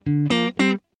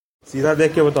सीधा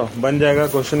देख के बताओ, बन जाएगा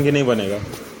क्वेश्चन की नहीं बनेगा?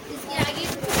 इसके आगे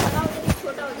बड़ा हो जाएगा,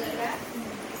 छोटा हो जाएगा।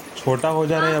 छोटा हो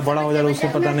जा रहा है या बड़ा हो जा रहा है उससे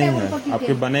पता नहीं है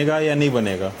आपके बनेगा या नहीं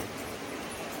बनेगा,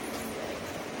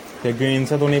 क्योंकि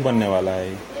इनसे तो नहीं बनने वाला है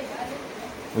ये,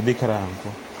 वो दिख रहा है हमको।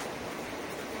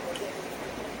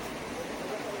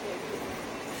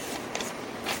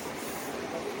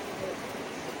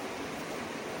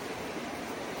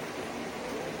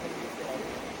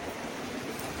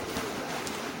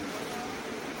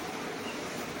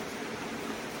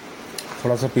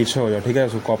 थोड़ा सा पीछे हो जाओ, ठीक है?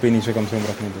 उसको कॉपी नीचे कम से कम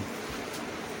रखने दो।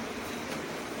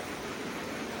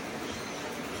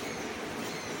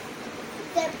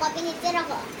 कॉपी नीचे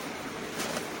रखो।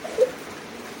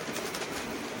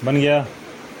 बन गया।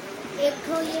 एक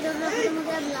तो ये दोनों को तो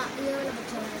मुझे ये वाला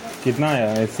बच्चा होगा। कितना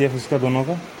आया HCF उसका दोनों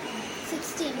का?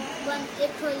 16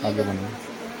 एक तो ये आगे दोनों बनाइए,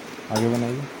 का। आगे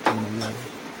बनाइए, बनाइए आगे।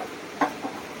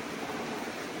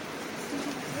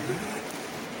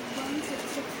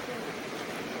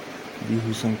 दी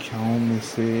हुई संख्याओं में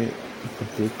से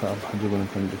प्रत्येक का अभाज्य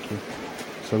गुणनखंड लिखिए।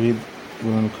 सभी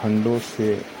गुणनखंडों से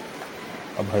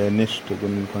अभयनिष्ठ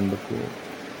गुणनखंड को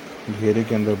घेरे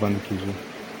के अंदर बंद कीजिए।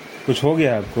 कुछ हो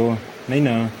गया आपको? नहीं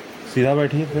ना? सीधा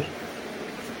बैठिए फिर।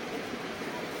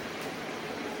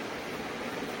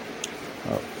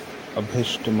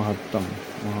 अभिष्ट महत्तम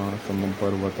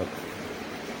महासमपर्वतक,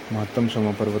 महत्तम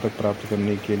समपर्वतक प्राप्त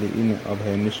करने के लिए इन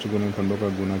अभयनिष्ठ गुणनखंडों का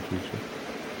गुणा कीजिए।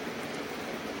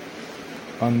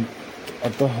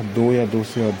 अतः 2 या 2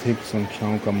 से अधिक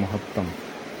संख्याओं का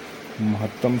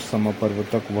महत्तम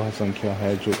समपर्वतक वह संख्या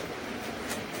है जो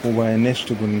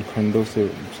उभयनिष्ठ गुणनखंडों से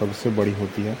सबसे बड़ी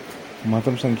होती है।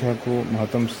 महत्तम संख्या को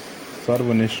महत्तम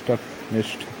सर्वनिष्ठ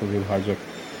विभाजक,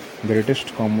 ग्रेटेस्ट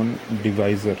कॉमन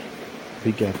डिवाइज़र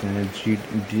भी कहते हैं,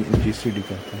 GCD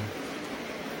कहते हैं।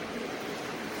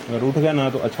 अगर उठ गया ना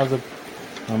तो अच्छा से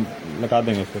हम लगा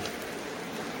देंगे, फिर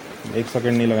 1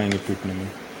 सेकंड नहीं लगाएंगे पीटने में।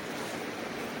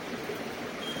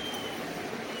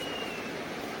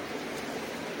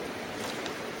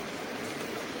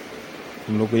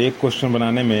 हम लोग को एक क्वेश्चन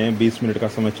बनाने में 20 मिनट का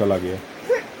समय चला गया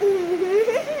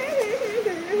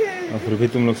और फिर भी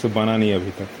तुम लोग से बना नहीं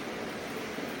अभी तक।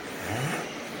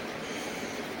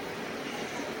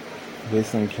 वे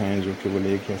संख्याएं जो केवल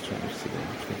एक या 4 से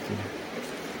होती हैं।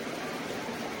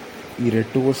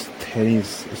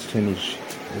 इरेटोस्थेनिज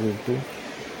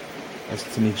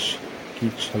की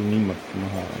छलनी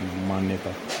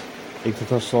मान्यता। 1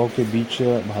 तथा 100 के बीच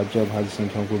भाज्य अभाज्य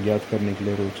संख्याओं को ज्ञात करने के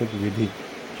लिए रोचक विधि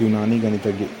यूनानी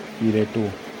गणितज्ञ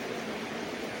इरेटोस्थेनिज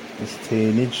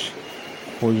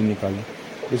खोज निकाले।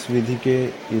 इस विधि के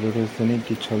इरेटोस्थेनिज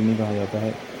की छलनी कहा जाता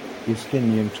है। इसके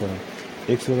नियम चरण: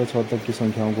 1 से लेकर 6 तक की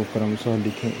संख्याओं को क्रमशः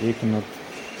लिखें। एक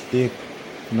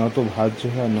न तो भाज्य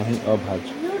है न ही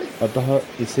अभाज्य, अतः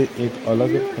इसे एक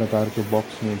अलग प्रकार के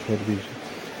बॉक्स में घेर दीजिए।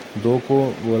 2 को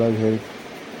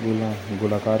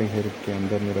गोलाकार घेर के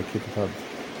अंदर में रखिए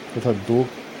तथा 2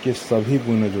 के सभी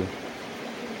गुणजों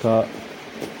का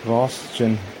क्रॉस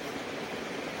चिन्ह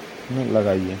में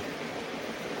लगाइए।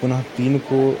 पुनः 3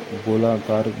 को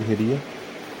गोलाकार घेरिए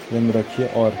में रखिए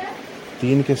और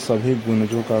 3 के सभी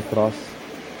गुणजों का क्रॉस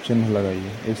चिन्ह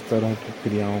लगाइए। इस तरह की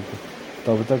क्रियाओं को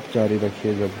तब तक जारी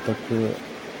रखिए जब तक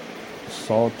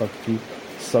 100 तक की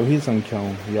सभी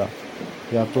संख्याओं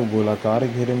या तो गोलाकार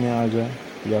घेरे में आ जाए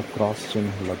या क्रॉस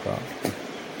चिन्ह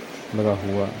लगा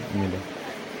हुआ मिले।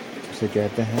 उसे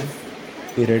कहते हैं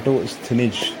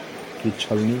इरेटोस्थेनिज की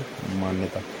छलनी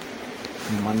मान्यता।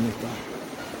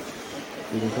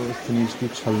 इरेटोस्थेनिज की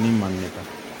छलनी मान्यता।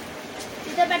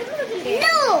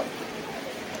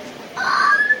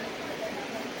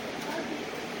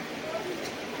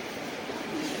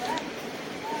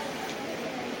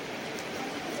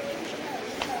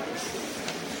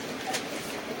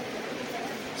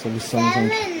 सभी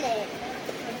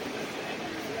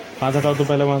हाथ हटाओ तो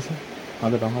पहले वहां से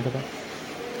हाथ हटाओ।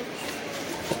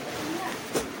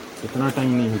 इतना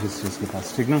टाइम नहीं है किसी चीज के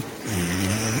पास, ठीक ना?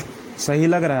 सही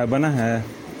लग रहा है, बना है,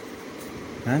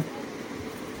 हैं?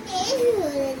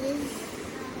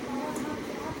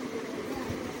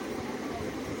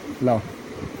 लाओ,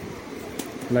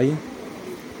 लाइए।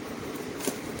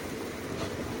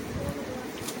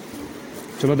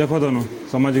 चलो देखो, दोनों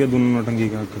समझ गए, दोनों नौटंकी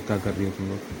क्या कर रही हो तुम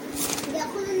लोग।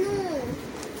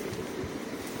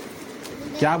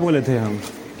 क्या बोले थे हम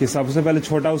कि सबसे पहले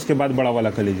छोटा उसके बाद बड़ा वाला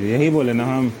कर लीजिए, यही बोले ना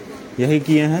हम, यही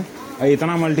किए हैं। और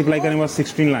इतना मल्टीप्लाई करने के बाद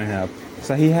 16 लाए हैं आप,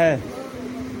 सही है?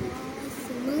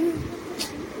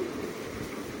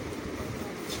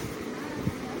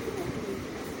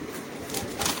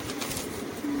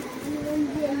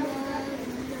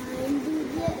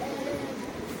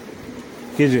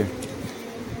 कीजिए,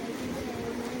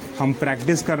 हम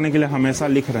प्रैक्टिस करने के लिए हमेशा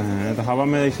लिख रहे हैं, तो हवा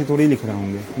में ऐसे थोड़ी लिख रहे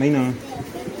होंगे, नहीं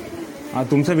ना।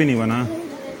 तुमसे भी नहीं बना।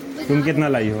 तुम कितना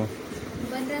लाई हो?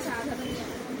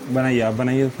 बनाइए, आप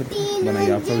बनाइए, फिर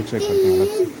बनाइए, आपका भी चेक करते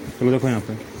हैं। चलो देखो यहाँ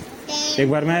पे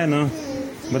एक बार में है ना,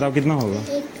 बताओ कितना होगा।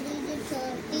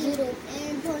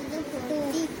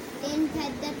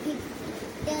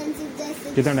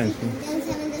 कितना टाइम? 14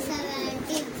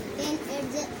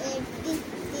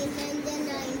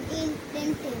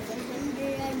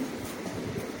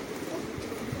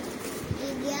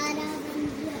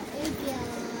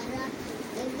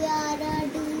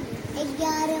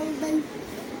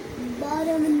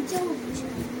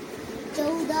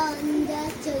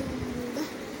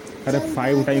 अरे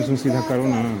 5 टाइम्स में सीधा करो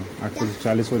ना, 8 को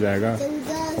 40 हो जाएगा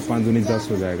और 5 दूनी 10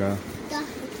 हो जाएगा।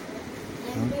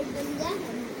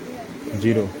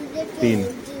 0 3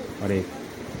 और 1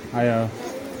 आया।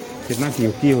 कितना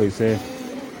की हो इसे?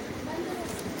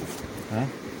 है?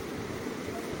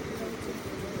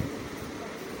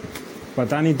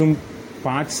 पता नहीं, तुम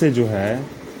 5 से जो है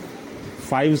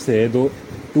 5 से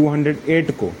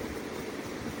 208 को,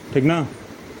 ठीक ना,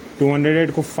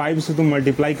 208 को 5 से तुम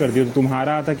मल्टीप्लाई कर दियो तो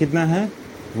तुम्हारा आता कितना है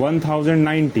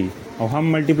 1090, और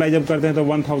हम मल्टीप्लाई जब करते हैं तो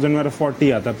 1000 मेरा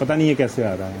 40 आता है। पता नहीं ये कैसे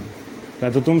आ रहा है, या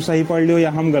तो तुम सही पढ़ लियो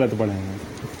या हम गलत पढ़े हैं।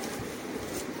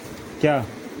 क्या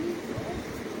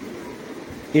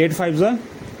 8 5 जा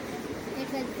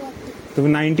तो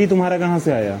 90 तुम्हारा कहाँ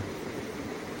से आया?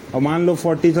 और मान लो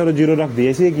 40 और 0 रख दी,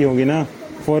 ऐसी की होगी ना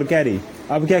 4 कैरी।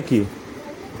 अब क्या की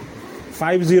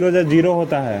 5 0 जब 0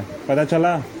 होता है, पता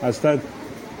चला आज तक?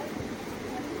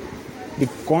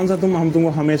 कौन सा हम तुमको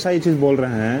हमेशा ये चीज़ बोल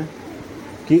रहे हैं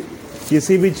कि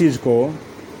किसी भी चीज़ को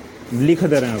लिख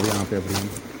दे रहे हैं। अब यहाँ पे अभी हम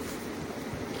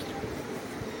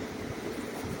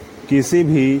किसी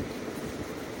भी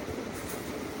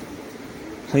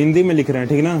हिंदी में लिख रहे हैं,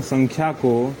 ठीक ना, संख्या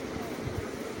को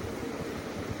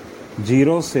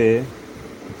 0 से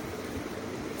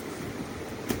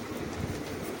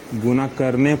गुना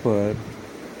करने पर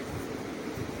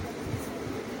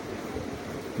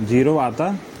 0 आता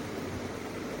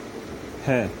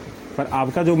है, पर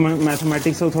आपका जो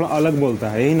मैथमेटिक्स है वो थोड़ा अलग बोलता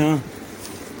है, यही ना।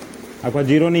 आपका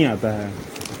 0 नहीं आता है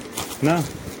ना।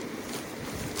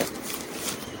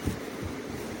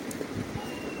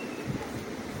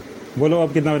 बोलो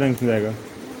अब कितना रैंक जाएगा?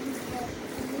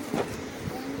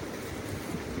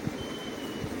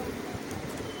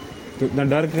 तो इतना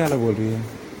डर के क्या बोल रही है?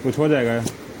 कुछ हो जाएगा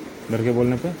डर के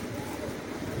बोलने पे?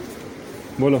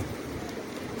 बोलो।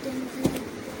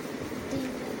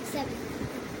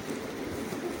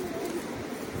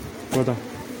 बताओ।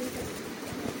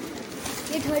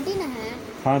 ये 30 ना है?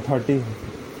 हाँ 30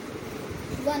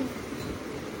 1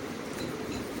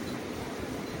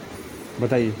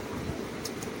 बताइए।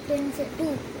 10 से 2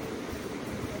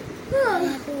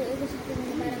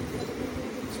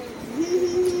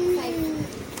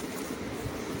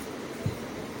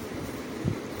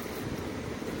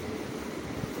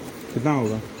 कितना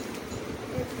होगा?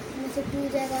 2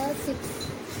 जाएगा 6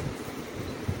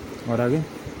 और आगे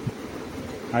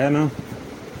आया ना?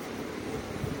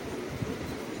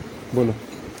 बोलो।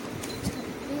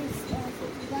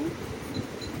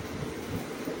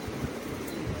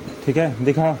 ठीक है,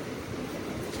 दिखा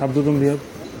छाप दो तुम भी। अब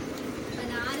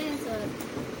बना रहे हैं सर,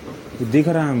 तो दिख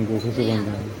रहा है हमको कैसे बन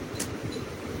रहा है।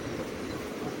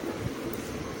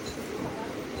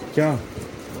 क्या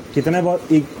कितने बार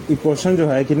क्वेश्चन जो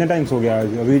है कितने टाइम्स हो गया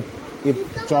आज? अभी ये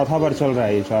 4था बार चल रहा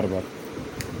है, ये 4 बार।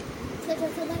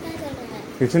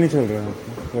 पीछे नहीं चल रहा है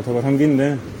चौथा बार। हम गिन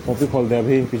दें, कॉपी खोल दें,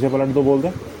 अभी पीछे पलट दो, बोल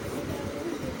दें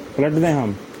पलट दें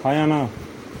हम, हाँ या ना?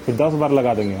 फिर 10 बार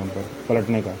लगा देंगे हम पर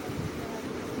पलटने का।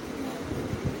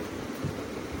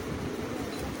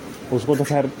 उसको तो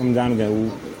खैर हम जान गए,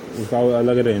 वो उसका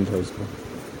अलग रेंज है उसको।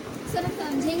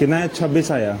 कितना है?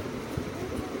 26 आया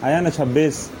ना?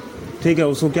 26 ठीक है।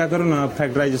 उसको क्या करो ना,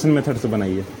 फैक्टराइजेशन मेथड से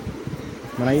बनाइए।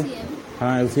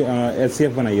 हाँ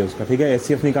HCF बनाइए उसका, ठीक है।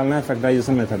 HCF निकालना है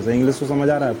फैक्टराइजेशन मेथड से। इंग्लिश को समझ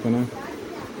आ रहा है आपको ना?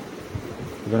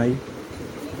 बनाइए।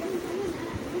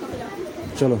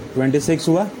 चलो 26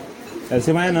 हुआ,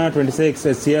 LCM आया ना 26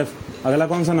 HCF। अगला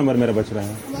कौन सा नंबर मेरा बच रहा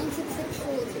है?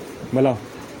 1664 बोलो।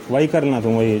 वही करना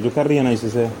तुम, वही जो कर रही है ना इसी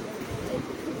से।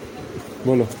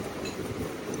 बोलो।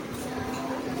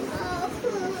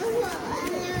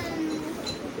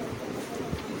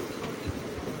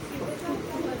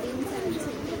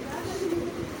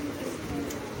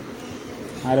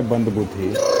 अरे बंद बुद्धि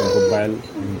बैल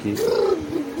इनकी।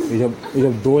 ये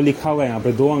जब 2 लिखा हुआ है यहाँ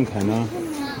पे, 2 अंक है ना,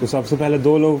 तो सबसे पहले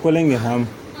 2 लोगों को लेंगे हम।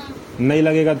 नहीं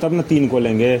लगेगा तब ना 3 को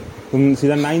लेंगे। तुम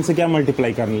सीधा 9 से क्या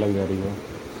मल्टीप्लाई करने लग जा रही हो?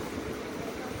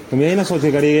 तुम यही ना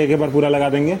सोचे करिए एक बार पूरा लगा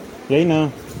देंगे, यही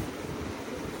ना?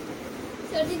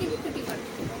 छुट्टी कर।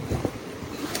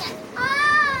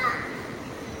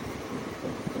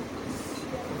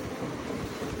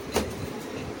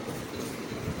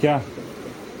 क्या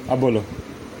अब बोलो,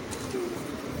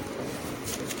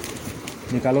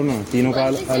 निकालो ना तीनों का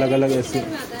अलग अलग ऐसे,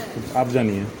 आप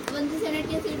जानिए। 1 से 7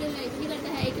 का शेड्यूल नहीं करता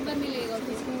है, एक ही बार मिलेगा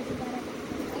ऑफिस में।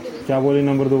 क्या बोली,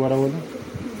 नंबर दोबारा बोलो।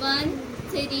 1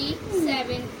 3 7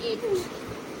 8।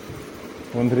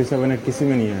 1 3 7 8 किसी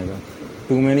में नहीं आएगा,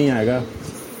 2 में नहीं आएगा।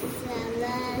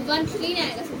 1 3 नहीं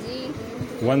आएगा सर जी।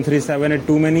 1 3 7 8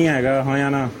 2 में नहीं आएगा, हाँ या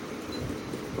ना।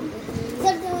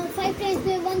 सर 5 का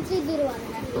इसमें 1 3 0 आना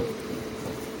है।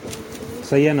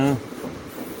 सही है ना।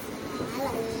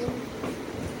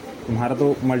 तुम्हारा तो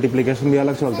मल्टीप्लिकेशन भी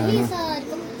अलग चलता है ना।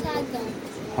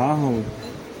 हाँ हाँ,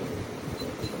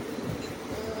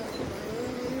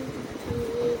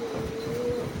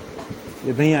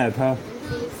 ये नहीं आया था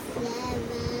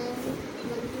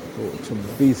तो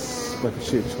 26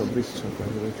 25 26 26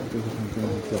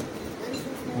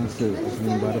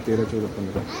 12 13 14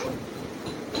 15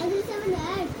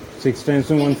 6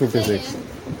 टाइम्स में 156,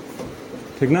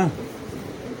 ठीक ना।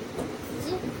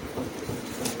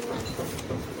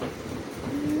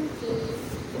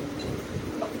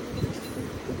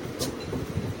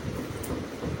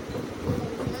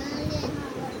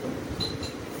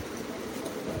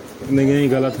 नहीं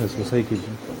गलत है, इसको सही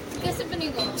कीजिए। कैसे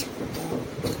बनेगा?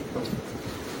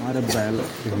 अरे बैल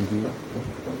हिंदी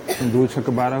 2 6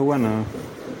 12 हुआ ना,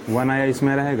 1 आया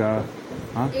इसमें रहेगा।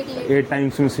 हाँ 8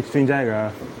 टाइम्स में 16 जाएगा,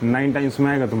 9 टाइम्स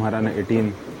में आएगा तुम्हारा ना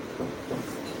 18।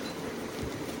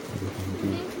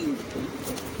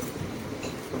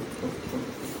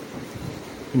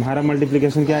 तुम्हारा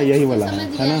मल्टीप्लिकेशन क्या है, यही वाला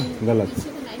है ना, गलत।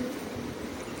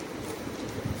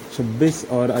 26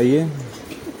 और आइए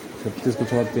 36 के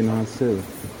 4 3 हाथ से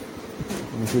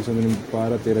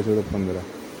 12 13 14 15,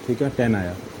 ठीक है। 10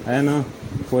 आया ना,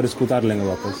 4 इसको उतार लेंगे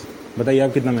वापस। बताइए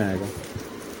अब कितना में आएगा।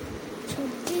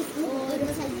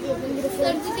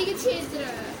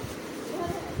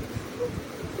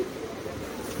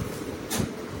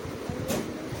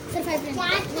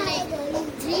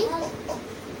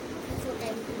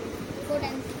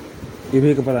 ये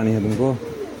भी पता नहीं है तुमको।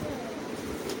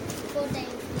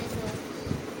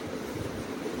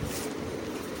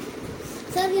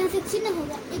 सर यहाँ से चिन्ह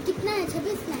होगा, ये कितना है?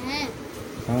 26 में है।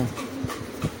 हाँ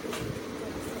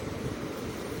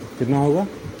कितना होगा?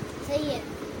 सही है,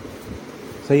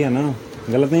 सही है ना,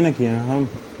 गलत नहीं ना किए हैं हम।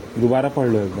 दोबारा पढ़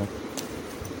लो एक बार,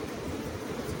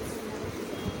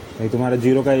 कहीं तुम्हारा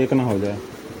 0 का 1 ना हो जाए।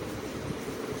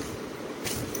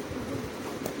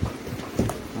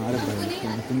 अरे भाई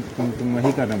तुम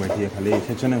वही करने बैठी है खाली,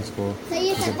 खींचो उसको। सही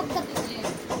है सर, पक्का।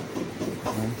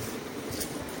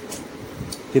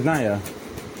 कितना आया?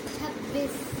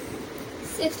 26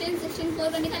 16 16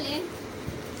 4 का निकाले।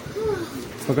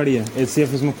 पकड़िए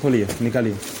HCF इसमें खोलिए,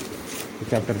 निकालिए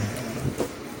चैप्टर।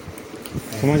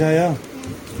 समझ आया?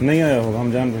 नहीं आया होगा,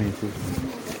 हम जान रहे हैं चीज़।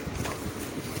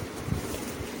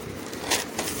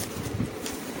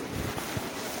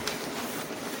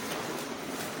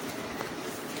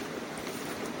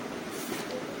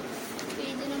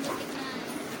 पेज नंबर कितना है?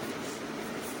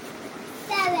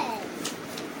 7।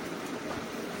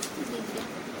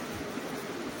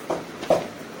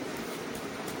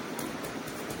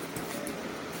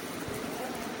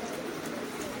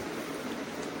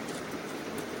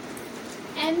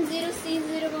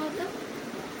 M0C0 का मतलब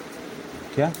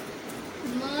क्या?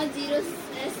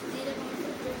 M0S0 का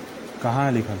मतलब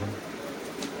कहाँ लिखा था?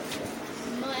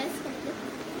 M0S का मतलब,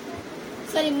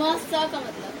 सॉरी M0S का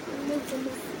मतलब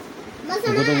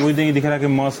तुमको तो वही नहीं दिख रहा कि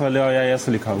मॉस वाले या यस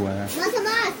लिखा हुआ है।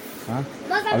 हाँ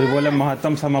अभी बोले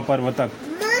महत्तम समपर्वतक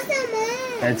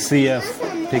HCF,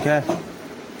 ठीक है।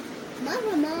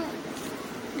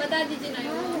 बता दीजिए ना।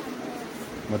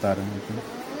 बता रहे हैं।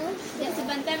 जैसे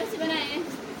बनता है वैसे बनाए।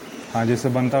 हाँ जैसे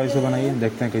बनता है वैसे बनाइए,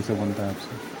 देखते हैं कैसे बनता है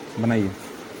आपसे। बनाइए।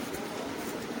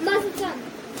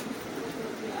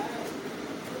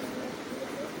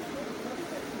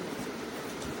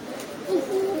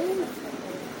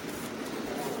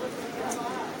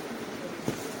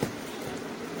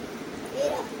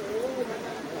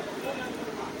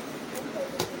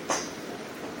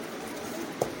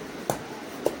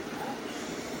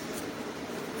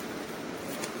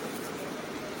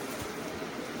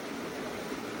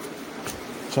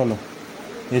 चलो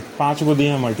ये 5 को दिए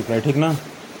हैं मल्टीप्लाई, ठीक ना।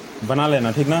 बना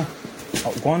लेना, ठीक ना।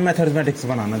 कौन मैथमेटिक्स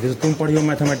बनाना, जैसे तुम पढ़ी हो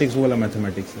मैथमेटिक्स वो वाला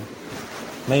मैथमेटिक्स है,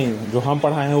 नहीं जो हम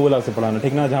पढ़ाए हैं वो वाला से पढ़ाना,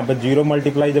 ठीक ना। जहाँ पे 0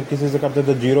 मल्टीप्लाई जब किसी से करते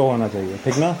तो 0 होना चाहिए,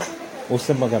 ठीक ना,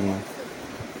 उससे पकड़ना।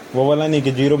 वो वाला नहीं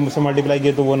कि 0 से मल्टीप्लाई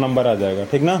किए तो वो नंबर आ जाएगा,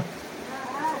 ठीक ना।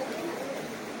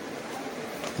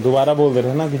 दोबारा बोल दे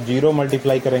रहे ना कि 0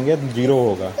 मल्टीप्लाई करेंगे तो 0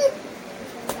 होगा।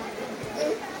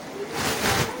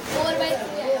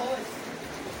 4/3 आया।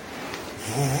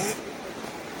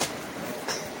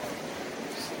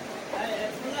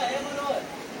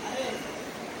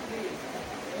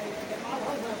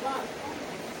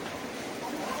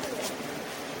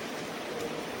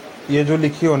 ये जो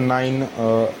लिखी हो 9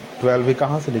 12 भी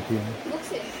कहाँ से लिखी है? बुक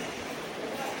से।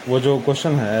 वो जो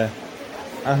क्वेश्चन है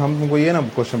हम तुमको ये ना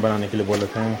क्वेश्चन बनाने के लिए बोले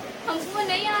थे। हमको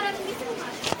नहीं आ रहा, तुम किसको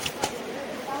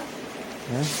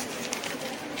हैं?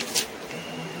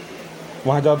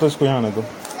 वहाँ जाओ तो इसको यहाँ आने दो।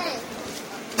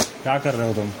 क्या कर रहे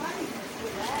हो तुम?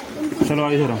 चलो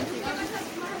आओ इधर आओ,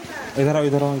 इधर आओ,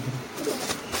 इधर आओ, इधर।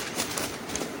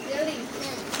 जल्दी।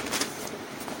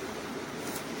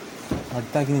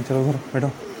 हटता कि नहीं? चलो उधर बैठो।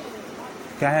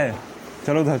 क्या है?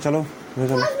 चलो उधर, चलो उधर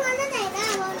चलो।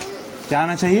 क्या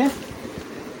आना चाहिए?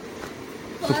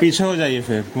 तो पीछे हो जाइए,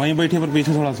 फिर वहीं बैठिए पर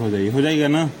पीछे थोड़ा सा हो जाइए। हो जाएगा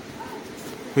ना?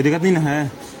 कोई दिक्कत नहीं ना है?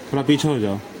 थोड़ा पीछे हो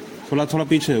जाओ, थोड़ा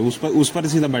पीछे, उस पर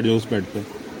सीधा बैठ जाओ, उस बेड पे।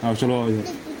 आओ चलो आओ इधर।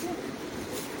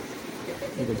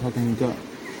 ये था कहीं का।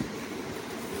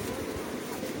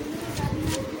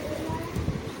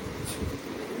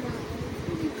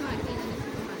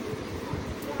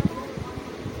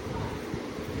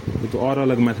 ये तो और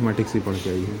अलग मैथमेटिक्स ही पढ़ के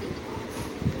आई है,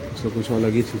 इसका कुछ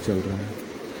अलग ही चीज चल रहा है।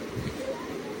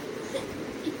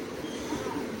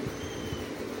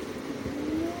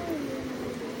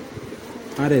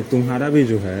 अरे तुम्हारा भी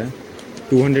जो है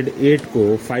 208 को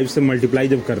 5 से मल्टीप्लाई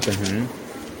जब करते हैं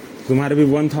तुम्हारा भी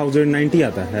 1090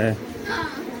 आता है।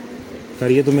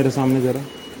 करिए तो मेरे सामने जरा,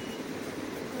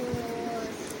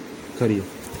 करिए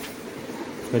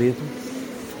करिए तो।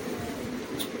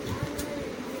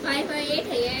 5 और 8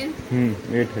 है ये।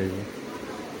 8 है ये।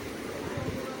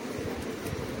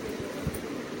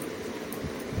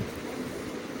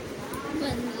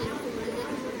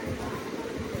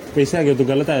 कैसे आ गया? तो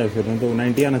गलत आया फिर, तो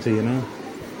 90 आना चाहिए ना।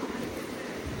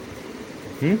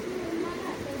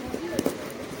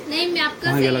 नहीं, मैं आपका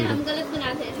हाँ, सही, गलत हम गलत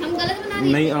बनाते हैं, हम गलत बना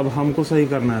रहे नहीं, अब हमको सही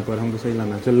करना है, पर हमको सही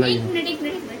लाना है। चल रही हैं। है। एक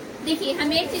मिनट देखिए,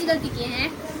 हम एक चीज गलती किए हैं।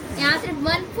 यहाँ सिर्फ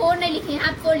 1 4 नहीं लिखे हैं,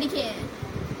 आप 4 लिखे हैं।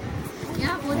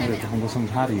 यहाँ 4 है अरे मेरा। तो हमको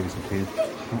समझा रही है सफेद,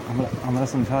 हमारा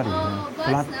समझा रही है।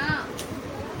 बस ना,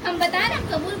 हम बताए ना,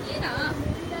 कबूल किए ना।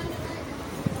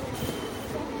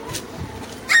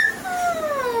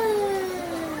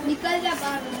 निकल जा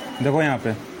बाहर। देखो यहाँ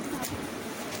पे,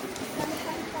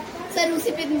 सर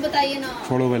उसी पे बताइए ना।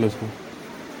 छोड़ो पहले उसको।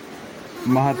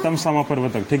 महत्तम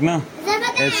समापरिवर्तक, ठीक ना?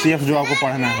 HCF जो आपको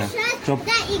पढ़ना है। चुप।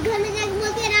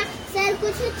 सर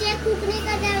कुछ चेक नहीं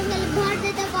करता, भर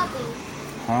देता कॉपी।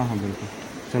 हाँ हाँ बिल्कुल।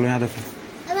 चलो यहाँ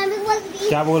देखो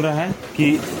क्या बोल रहा है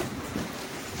कि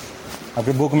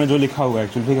आपके बुक में जो लिखा हुआ है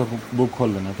एक्चुअली, ठीक है, बुक खोल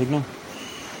लेना, ठीक ना?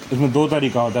 इसमें 2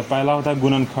 तरीका होता है। पहला होता है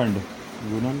गुणनखंड,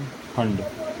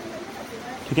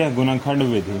 ठीक है, गुणनखंड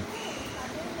विधि,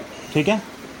 ठीक है।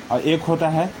 और एक होता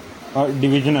है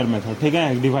डिविजनल मेथड, ठीक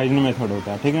है, डिवाइजन मेथड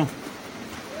होता है, ठीक है,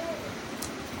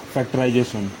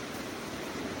 फैक्टराइजेशन।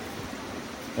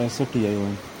 ऐसे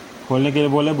TI1 खोलने के लिए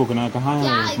बोले बुक ना। कहाँ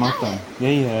है महत्तम?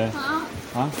 यही है।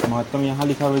 हाँ महत्तम यहाँ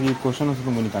लिखा हुआ है। क्वेश्चन से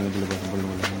तुमको निकालने के लिए बोले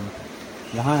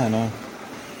यहाँ है ना।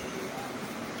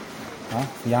 हाँ,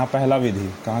 यहाँ पहला विधि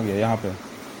कहाँ गया? यहाँ पे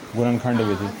गुणनखंड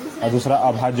विधि, और दूसरा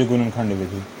अभाज्य गुणनखंड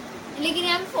विधि। लेकिन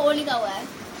यहाँ पे 4 लिखा हुआ है।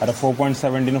 अरे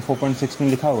 4.17 और 4.16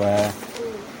 लिखा हुआ है।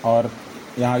 और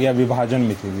यहाँ गया विभाजन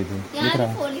विधि लिख रहा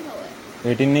है। 4 लिखा हुआ है।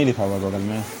 18 नहीं लिखा हुआ बगल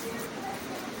में।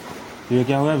 ये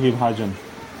क्या हुआ? विभाजन,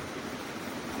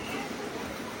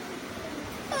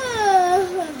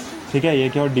 ठीक है। ये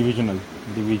क्या हुआ? डिविजनल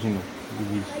डिविजनल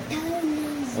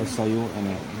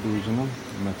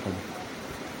मेथड,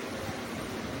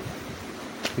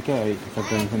 ठीक है,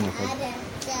 फैक्टराइजेशन मेथड।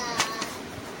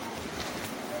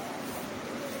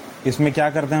 इसमें क्या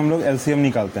करते हैं हम लोग? LCM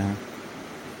निकालते हैं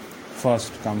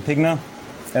फर्स्ट काम, ठीक ना?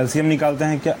 LCM निकालते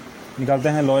हैं, क्या निकालते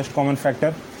हैं? Lowest common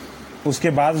factor. उसके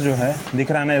बाद जो है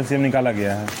दिख रहा है ना, LCM निकाला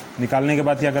गया है। निकालने के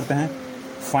बाद क्या करते हैं?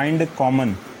 Find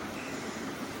common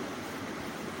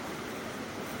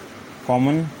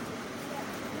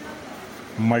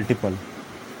multiple.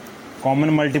 Common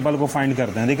multiple को फाइंड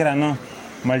करते हैं, दिख रहा है ना?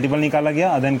 मल्टीपल निकाला गया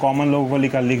और देन कॉमन लोगों को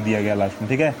लिख दिया गया लास्ट में,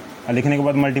 ठीक है। और लिखने के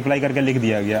बाद मल्टीप्लाई करके लिख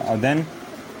दिया गया, और देन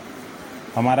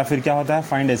हमारा फिर क्या होता है?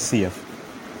 Find HCF।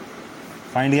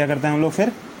 फाइंड क्या करते हैं हम लोग?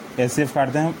 फिर HCF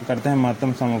करते हैं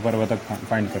महत्तम समापरिवर्तक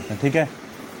फाइंड करते हैं, ठीक है।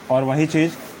 और वही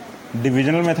चीज़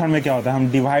डिविजनल मेथड में क्या होता है? हम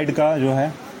डिवाइड का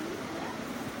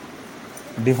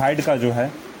जो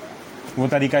है वो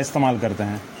तरीका इस्तेमाल करते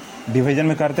हैं। डिवीजन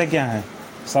में करते क्या है?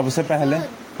 सबसे पहले,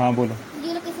 हाँ बोलो।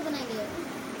 ये लोग कैसे बनाएंगे?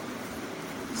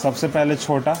 सबसे पहले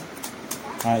छोटा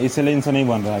हाँ, इसलिए इनसे नहीं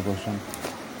बन रहा है क्वेश्चन।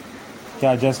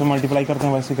 क्या जैसे मल्टीप्लाई करते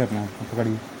हैं वैसे ही करना है,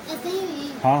 पकड़िए।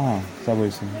 हाँ हाँ, सब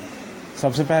वैसे ही।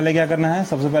 सबसे पहले क्या करना है,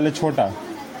 सबसे पहले छोटा,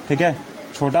 ठीक है,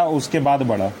 छोटा, उसके बाद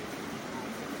बड़ा,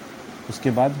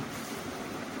 उसके बाद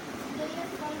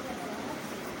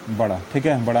बड़ा, ठीक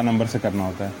है। बड़ा नंबर से करना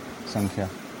होता है, संख्या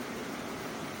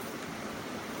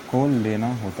को लेना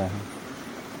होता है,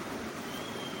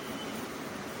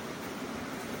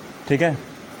 ठीक है।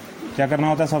 क्या करना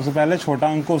होता है, सबसे पहले छोटा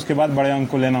अंक को, उसके बाद बड़े अंक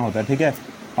को लेना होता है, ठीक है।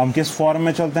 हम किस फॉर्म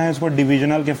में चलते हैं, इसको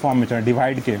डिविजनल के फॉर्म में चलते हैं,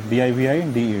 डिवाइड के,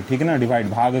 DIVIDE, ठीक है ना, डिवाइड,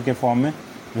 भाग के फॉर्म में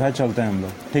जो है चलते हैं हम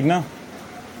लोग, ठीक ना।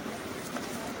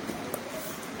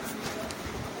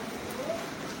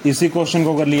 इसी क्वेश्चन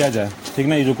को अगर लिया जाए, ठीक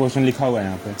ना, ये जो क्वेश्चन लिखा हुआ है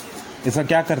यहाँ पे, इसका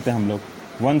क्या करते हैं हम लोग,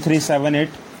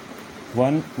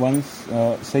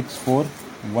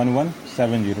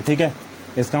 137811641170, ठीक है।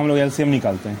 इसका हम लोग LCM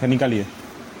निकालते हैं, निकालिए।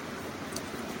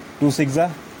 2 6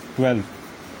 12,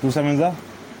 2 7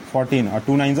 14 और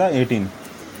 2 9 18।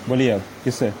 बोलिए अब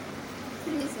किससे,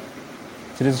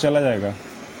 3 से चला जाएगा,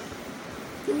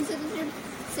 2 से तो सिर्फ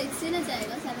 6 से ना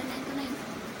जाएगा, 7 9 तो नहीं।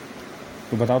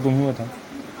 तो बताओ, तुम ही बताओ।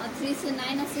 और 3 से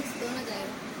 9 और 6 दोनों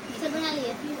जाएगा। इसे बना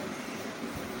लिए,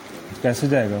 कैसे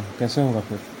जाएगा, कैसे होगा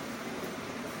फिर,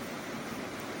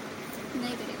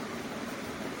 नहीं करेगा,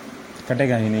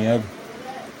 कटेगा ही नहीं। अब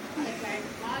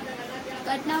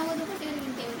कटना होगा तो कटेगा,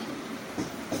 लेकिन टेबल नहीं।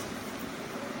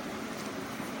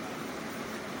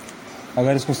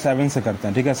 अगर इसको 7 से करते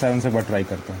हैं, ठीक है, 7 से एक बार ट्राई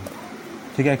करते हैं,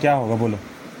 ठीक है, क्या होगा बोलो।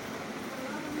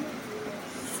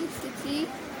 63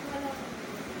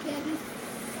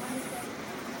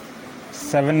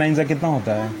 7 9 से कितना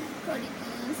होता है,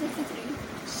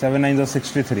 7 9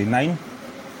 63, 9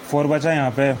 4 बचा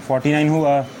यहाँ पे, 49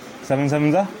 हुआ, 7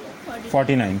 7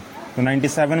 49, तो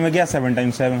 97 में गया 7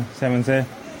 टाइम्स 7 से।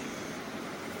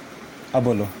 अब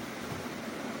बोलो,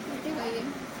 कटेगा ये,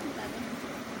 बता दो।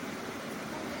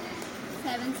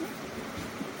 7 से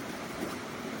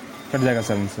कट जाएगा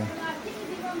 7 से।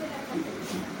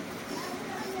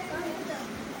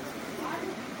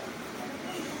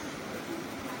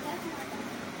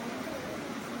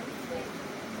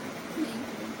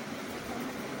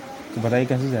 तो बताइए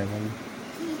कैसे जाएगा ये।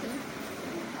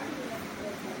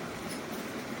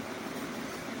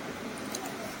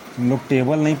 तुम लोग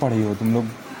टेबल नहीं पढ़ी हो, तुम लोग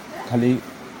खाली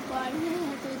पढ़े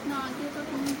हैं तो इतना आगे तो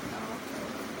तुम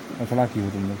बताओ। अखड़ा की हो,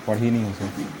 तुम लोग पढ़ी नहीं हो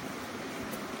सकती।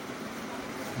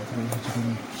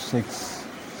 6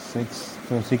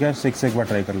 तो ठीक है, 6 से एक बार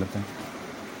ट्राई कर लेते हैं।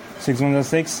 6 1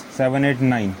 6 7 8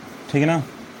 9, ठीक है ना।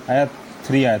 आया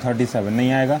 3 आया 37,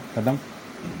 नहीं आएगा, ख़त्म।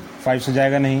 5 से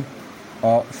जाएगा नहीं,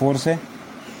 और 4 से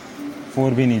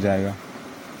 4 भी नहीं जाएगा।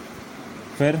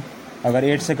 फिर अगर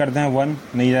 8 से करते हैं 1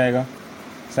 नहीं जाएगा।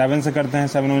 7 से करते हैं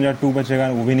 7 में 2 बचेगा,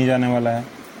 वो भी नहीं जाने वाला है।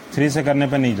 3 से करने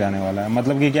पे नहीं जाने वाला है,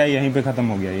 मतलब कि क्या यहीं पे ख़त्म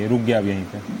हो गया, ये रुक गया अब यहीं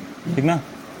पे, ठीक ना।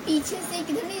 पीछे से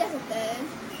किधर नहीं जा सकता है।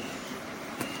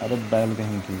 अरे बैल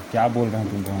कहीं की, क्या बोल रहे हैं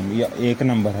तुमको हम, ये एक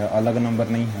नंबर है, अलग नंबर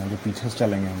नहीं है जो पीछे से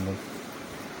चलेंगे हम लोग।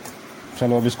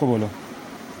 चलो अब इसको बोलो। 2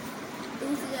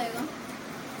 से जाएगा,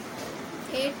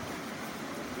 8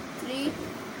 3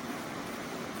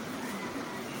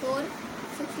 4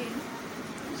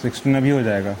 16 अभी हो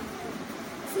जाएगा।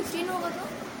 16 होगा तो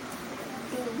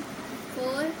 2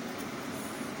 4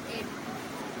 8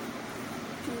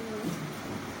 2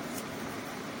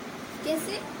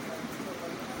 कैसे।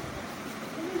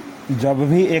 जब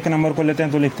भी एक नंबर को लेते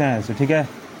हैं तो लिखते हैं ऐसे, ठीक है।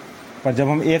 पर जब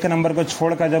हम एक नंबर को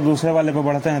छोड़कर जब दूसरे वाले पे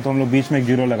बढ़ते हैं तो हम लोग बीच में एक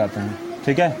 0 लगाते हैं,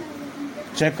 ठीक है।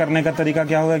 चेक करने का तरीका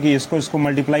क्या होगा कि इसको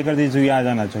मल्टीप्लाई कर दीजिए, ये आ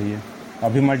जाना चाहिए।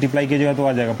 अभी मल्टीप्लाई कीजिएगा तो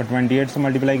आ जाएगा, पर 28 से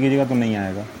मल्टीप्लाई कीजिएगा तो नहीं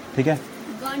आएगा, ठीक है।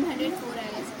 104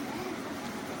 आएगा इसमें।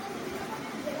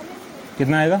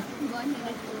 कितना आएगा,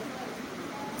 104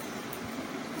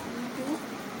 2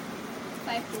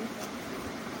 5 2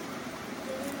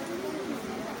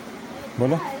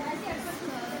 बोलो। 18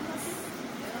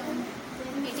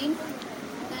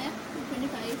 बताया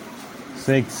 25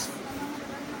 6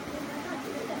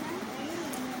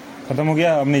 खत्म हो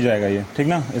गया, अब नहीं जाएगा ये, ठीक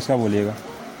ना। इसका बोलिएगा,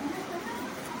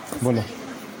 बोलो।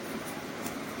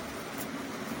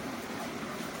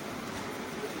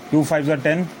 2 5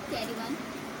 10, कैरी 1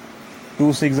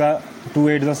 2 6 2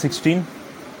 8 16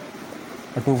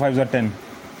 और 2 5 10।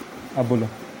 अब बोलो।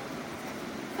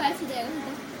 5 से जाएगा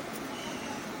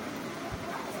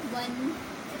 1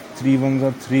 3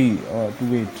 1 3 और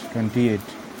 2 8 28,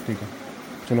 ठीक है।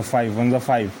 चलो 5 1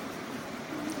 5,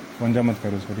 1 मत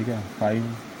करो उसको, ठीक है। 5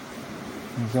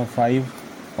 5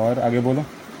 और आगे बोलो।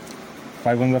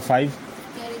 5 1 5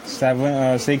 कैरी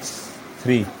 7 6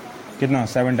 3, कितना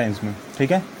 7 टाइम्स में,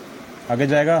 ठीक है। आगे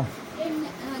जाएगा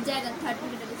जाएगा 30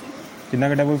 के डबल से कितना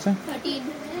के टेबल से, 13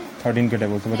 13 के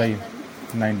टेबल से बताइए।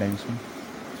 9 टाइम्स में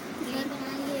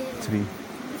 3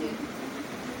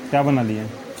 क्या बना लिए?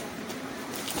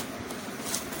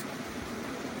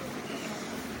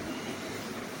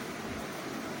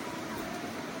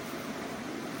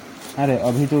 अरे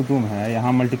अभी तो तुम है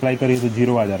यहाँ मल्टीप्लाई करी तो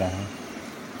 0 आ जा रहा है,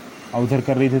 और उधर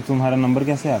कर रही थी तुम्हारा नंबर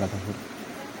कैसे आ रहा था फिर?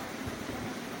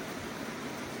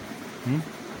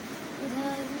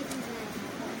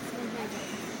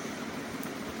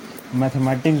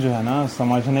 मैथमेटिक्स जो है ना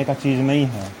समझने का चीज़ नहीं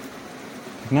है,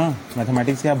 ठीक ना।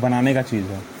 मैथमेटिक्स क्या बनाने का चीज़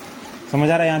है, समझ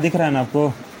आ रहा है? यहाँ दिख रहा है ना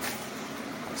आपको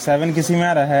 7 किसी में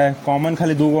आ रहा है, कॉमन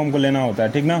खाली 2 को हमको लेना होता है,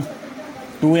 ठीक ना।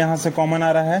 2 यहाँ से कॉमन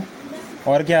आ रहा है,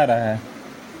 और क्या आ रहा है?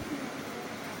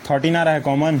 13 आ रहा है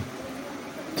कॉमन,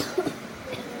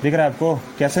 दिख रहा है आपको?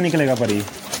 कैसे निकलेगा परी?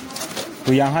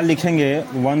 तो यहाँ लिखेंगे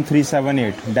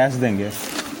 1378 डैश देंगे,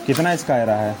 कितना इसका आ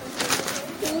रहा है?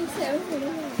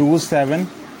 27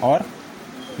 और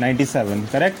 97,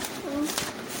 करेक्ट।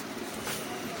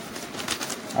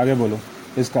 आगे बोलो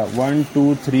इसका 1 2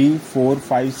 3 4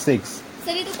 5 6।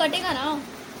 सर ये तो कटेगा ना?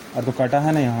 और तो कटा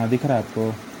है ना, यहाँ दिख रहा है आपको।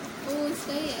 ओ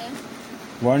सही है।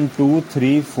 1 2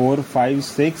 3 4 5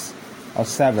 6 और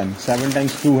 7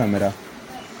 टाइम्स 2 है मेरा,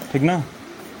 ठीक ना।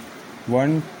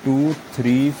 1 2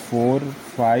 3 4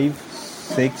 5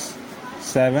 6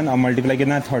 7 और मल्टीप्लाई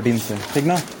कितना है? 13 से, ठीक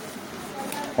ना।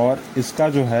 और इसका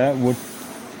जो है वो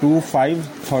 2 5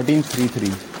 13 3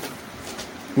 3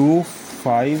 2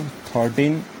 5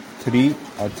 13 3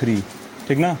 और 3,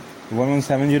 ठीक ना।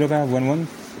 1170 का है,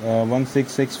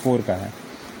 1664 का है,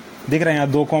 दिख रहा है। यहाँ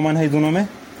 2 कॉमन है, दोनों में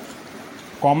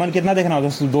कॉमन कितना देखना होता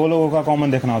है? 2 लोगों का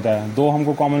कॉमन देखना होता है, 2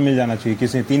 हमको कॉमन मिल जाना चाहिए।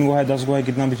 किसी 3 गो है, 10 गो है,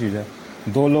 कितना भी चीज़ है,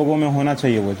 2 लोगों में होना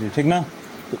चाहिए वो चीज़, ठीक ना।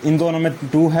 तो इन दोनों में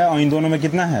 2 है और इन दोनों में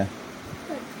कितना है?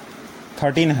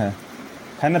 13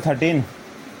 है ना 13?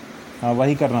 हाँ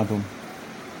वही करना तुम,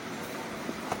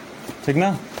 ठीक ना।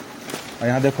 और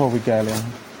यहाँ देखो अभी क्या लाए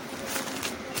हैं,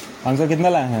 आंसर कितना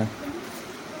लाए हैं?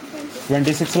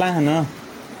 26 लाए हैं ना।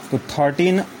 तो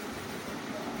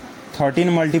 13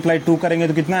 मल्टीप्लाई 2 करेंगे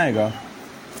तो कितना आएगा?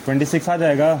 26 आ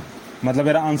जाएगा, मतलब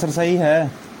मेरा आंसर सही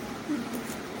है।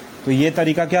 तो ये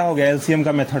तरीका क्या हो गया? एलसीएम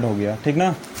का मेथड हो गया, ठीक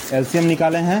ना। एलसीएम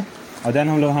निकाले हैं और देन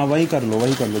हम लोग हाँ वही कर लो,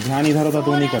 ध्यान इधर होता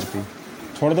तो नहीं करती,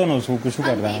 छोड़ दो ना उसको, कुछ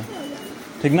कर रहा है,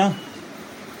 ठीक ना।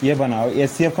 ये बनाओ,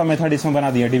 एचसीएफ का मेथड इसमें बना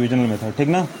दिया, डिविजनल मेथड, ठीक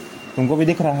ना। तुमको भी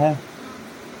दिख रहा है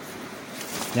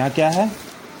यहाँ क्या है?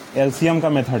 एलसीएम का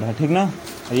मेथड है, ठीक ना।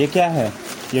 ये क्या है?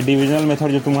 ये डिविजनल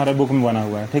मेथड जो तुम्हारे बुक में बना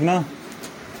हुआ है, ठीक ना।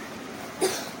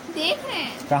 देख रहे हैं?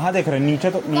 कहाँ देख रहे हैं?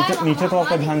 नीचे तो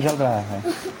आपका ध्यान चल रहा है,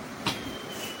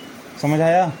 समझ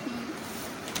आया?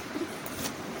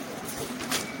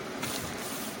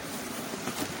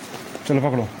 चलो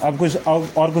पकड़ो, अब कुछ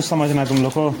और कुछ समझना है तुम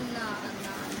लोग को?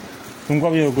 तुमको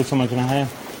भी कुछ समझना है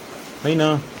नहीं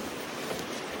ना?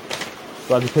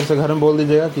 तो आज फिर से घर में बोल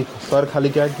दीजिएगा कि सर खाली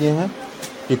क्या किए हैं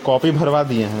कि कॉपी भरवा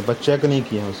दिए हैं, बस चेक नहीं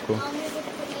किए हैं उसको,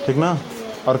 ठीक ना।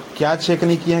 और क्या चेक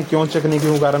नहीं किए हैं, क्यों चेक नहीं किए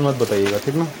हैं, कारण मत बताइएगा,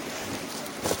 ठीक ना।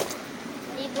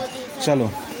 चलो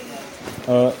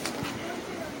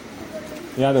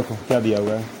यहाँ देखो क्या दिया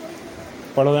हुआ है,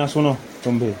 पढ़ो, यहाँ सुनो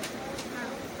तुम भी,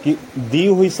 कि दी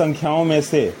हुई संख्याओं में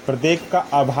से प्रत्येक का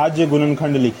अभाज्य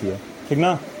गुणनखंड लिखिए, ठीक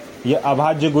ना। ये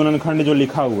अभाज्य गुणनखंड जो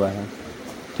लिखा हुआ है,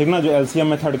 ठीक ना, जो एलसीएम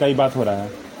मेथड का ही बात हो रहा है,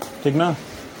 ठीक ना।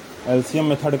 एलसीएम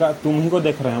मेथड का तुम ही को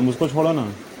देख रहे हैं, हम उसको छोड़ो ना।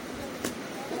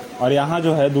 और यहाँ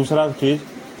जो है दूसरा चीज़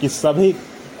कि सभी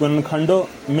गुणनखंडों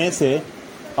में से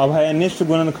अभयनिष्ठ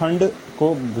गुणनखंड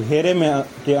को घेरे में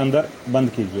के अंदर बंद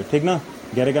कीजिए, ठीक ना।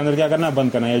 घेरे के अंदर क्या करना है?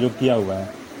 बंद करना है, ये जो किया हुआ है।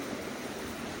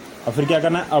 और फिर क्या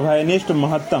करना है? अभयनिष्ठ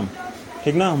महत्तम,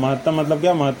 ठीक ना। महत्तम मतलब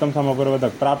क्या? महत्तम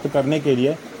समवर्तक प्राप्त करने के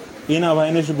लिए इन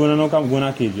अभयनिष्ठ गुणनों का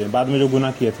गुना कीजिए, बाद में जो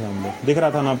गुना किए थे हम लोग, दिख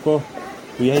रहा था ना आपको।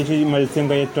 तो यही चीज़ एलसीएम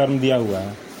का ये टर्म दिया हुआ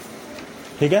है,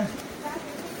 ठीक है।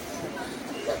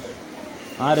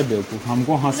 अरे बेवकूफ,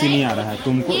 हमको हंसी नहीं आ रहा है,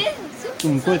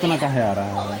 तुमको इतना काहे आ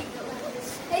रहा है?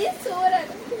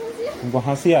 तुमको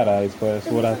हंसी आ रहा है, इस पर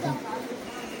सो रहा था।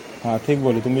 हाँ ठीक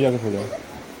बोली, तुम भी जाकर सो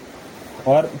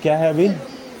जाओ। और क्या है अभी?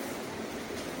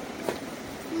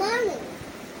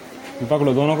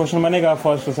 पकड़ो, दोनों क्वेश्चन बनेगा,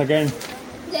 फर्स्ट और सेकेंड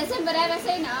जैसे बनाया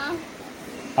वैसे ही ना।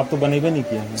 अब तो बने भी नहीं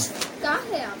किया है। कहाँ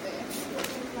है यहाँ पे?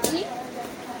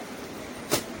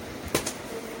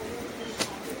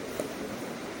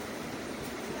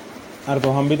 अरे तो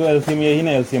हम भी तो एलसीएम, यही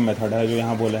ना एलसीएम मेथड है जो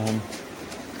यहाँ बोले हम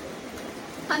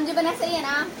जो बनाया सही है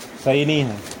ना? सही नहीं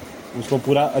है, उसको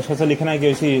पूरा अच्छे से लिखना है कि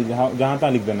इसी जहाँ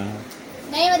तहाँ लिख देना है।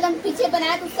 नहीं मतलब पीछे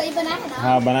बनाया तो सही बनाया है ना?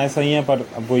 हाँ बनाए सही है, पर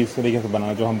अब वो इस तरीके से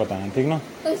बनाना जो हम बताएं, ठीक ना।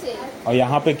 कैसे? और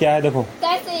यहाँ पे क्या है देखो,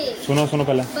 कैसे? सुनो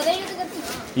पहले। बताइए तो करती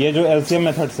हूँ। ये जो एलसीएम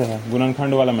मेथड से है,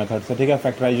 गुणनखंड वाला मेथड से, ठीक है,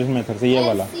 फैक्टराइजेशन मेथड से, ये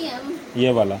वाला,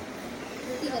 ये वाला,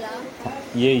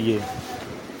 ये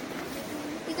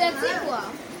तो एचसीएफ हुआ।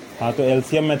 हाँ तो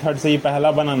एलसीएम मेथड से ये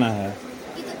पहला बनाना है।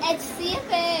 ये तो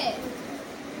एचसीएफ है,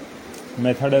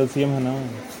 मेथड एलसीएम है ना।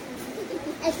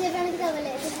 एचसीएफ में क्या बोले?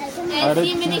 अरे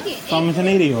एचसीएफ में देखिए, समझ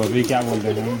नहीं रही हो अभी क्या बोल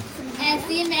रहे हैं।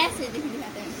 एचसीएफ में ऐसे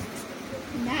दिखाते हैं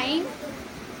 9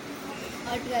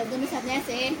 और 12 दोनों साथ में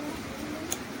ऐसे।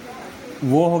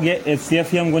 वो हो गया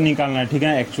एचसीएफ ही हमको निकालना है, ठीक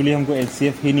है। एक्चुअली हमको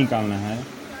एचसीएफ ही निकालना है,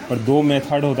 पर दो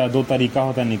मेथड होता है, दो तरीका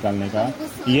होता है निकालने का।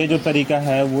 ये जो तरीका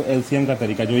है वो एलसीएम का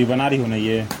तरीका, जो ये बना रही हो ना,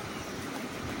 ये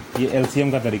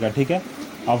एलसीएम का तरीका, ठीक है।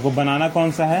 आपको बनाना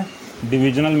कौन सा है?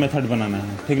 डिविजनल मेथड बनाना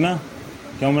है, ठीक ना।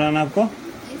 क्यों बनाना आपको?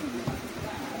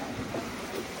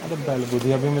 अरे बैल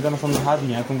बुद्धि, अभी मैं समझा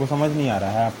दिया, तुमको समझ नहीं आ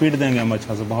रहा है। पीट देंगे हम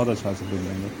अच्छा से, बहुत अच्छा से पीट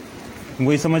देंगे।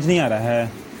 तुमको ये समझ नहीं आ रहा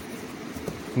है?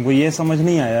 तुमको ये समझ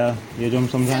नहीं आया, ये जो हम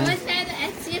समझाएं?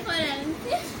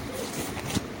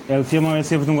 एलसीएम और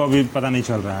एचसीएफ तुमको अभी पता नहीं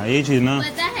चल रहा है, ये चीज़ ना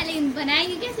पता है, लेकिन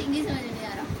बनाएंगे कैसे समझ नहीं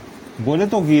आ रहा। बोले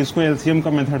तो कि इसको एलसीएम का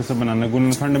मेथड से बनाना है,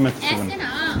 गुणनखंड मेथड से बनाना।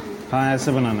 ना? हाँ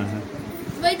ऐसे बनाना है।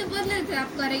 वही तो बोल रहे थे, आप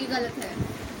कह रहे कि गलत है।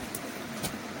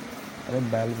 अरे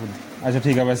बैल बुद्धि, अच्छा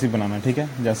ठीक है, वैसे ही बनाना है, ठीक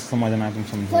है, जैसे समझना है तुम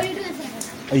समझो।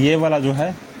 42 ये वाला जो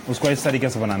है उसको इस तरीके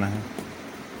से बनाना है,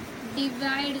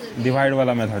 डिवाइड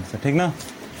वाला मेथड से, ठीक ना,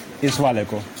 इस वाले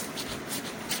को,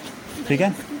 ठीक है।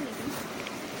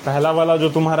 पहला वाला जो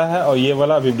तुम्हारा है और ये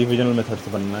वाला अभी डिविजनल मेथड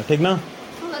से बनाना है, ठीक ना।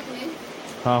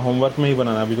 हाँ होमवर्क में ही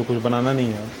बनाना है, अभी तो कुछ बनाना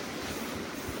नहीं है।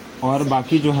 और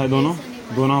बाकी जो है दोनों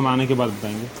हम आने के बाद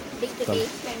बताएंगे।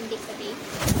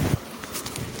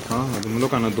 हाँ हाँ तुम लोग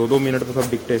का ना 2-2 मिनट तो सब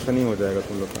डिक्टेशन ही हो जाएगा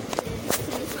तुम लोग का।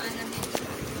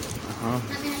 हाँ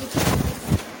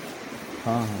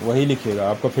हाँ हाँ वही लिखिएगा,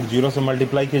 आपका फिर 0 से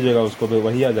मल्टीप्लाई कीजिएगा उसको, फिर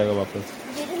वही आ जाएगा वापस।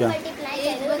 क्या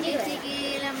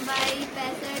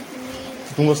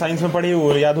तुमको साइंस में पढ़ी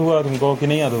वो याद हुआ तुमको कि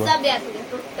नहीं याद हुआ? सब याद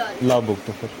हुआ। लाओ बुक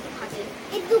तो फिर।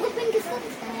 एक दो पेन किसका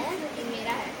है?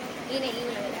 मेरा है। ये नहीं, ये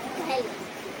मेरा है।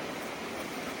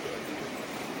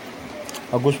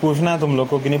 अब कुछ पूछना है तुम लोग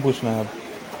को कि नहीं पूछना है? अब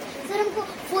सर हमको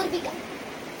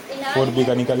 4B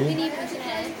का निकालिए।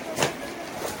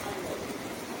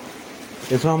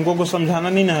 इसमें हमको कुछ समझाना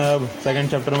नहीं ना है अब, सेकंड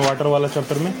चैप्टर में, वाटर वाला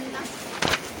चैप्टर में।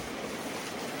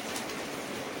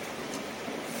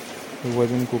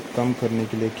 वजन को कम करने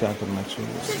के लिए क्या करना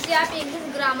चाहिए? सर आप इंग्लिश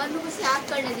ग्रामर में कुछ याद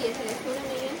करने दिए थे,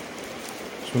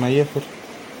 सुनाइए फिर।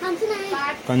 हम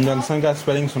सुनाए। कंजंक्शन का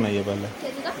स्पेलिंग सुनाइए पहले।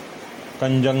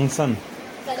 Conjunction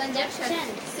CONJUCTION।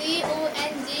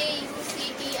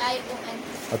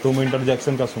 तुम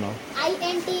इंटरजेक्शन का सुनाओ।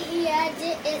 INTERJACTION।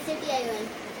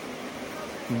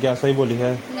 क्या सही बोली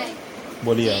है? नहीं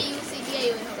बोलिए आप।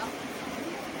 JUCTION होगा।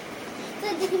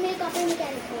 सर देखिए मेरे कॉपी में क्या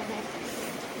लिखा है,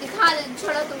 दिखा दे,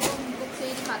 छोड़ो तुमको बुक से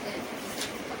ही दिखाते हैं।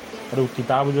 अरे वो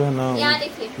किताब जो है ना,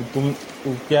 तुम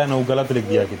क्या है ना, वो गलत लिख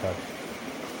दिया किताब।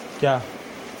 क्या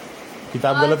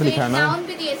किताब गलत लिखा है ना? नाउन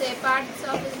भी दिए थे, पार्ट्स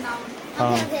ऑफ हिज नाउन।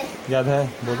 हाँ याद है,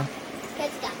 बोलो।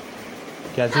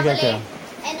 क्या चीज का क्या?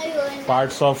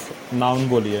 पार्ट्स ऑफ नाउन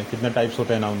बोलिए, कितने टाइप्स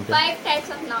होते हैं नाउन के? 5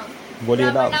 टाइप्स ऑफ नाउन। बोलिए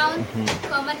ना। Noun,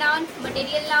 common noun,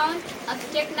 material noun,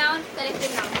 abstract noun, collective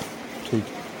noun. ठीक।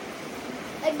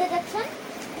 इंट्रोडक्शन,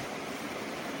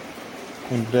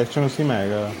 इंट्रोडक्शन उसी में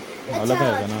आएगा, अलग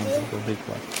आएगा ना। तो ठीक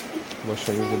बात, बहुत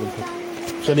सही है।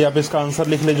 चलिए आप इसका आंसर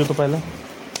लिख लीजिए तो पहले।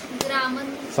 ग्रामर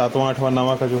 7वां 8वां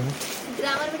 9वां का जो है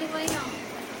ग्रामर में लिखवाए ना,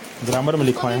 ग्रामर में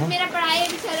लिखवाए हैं। मेरा पढ़ाई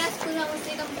भी चल रहा है स्कूल में,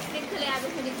 उससे कंप्लीट कर ले, आगे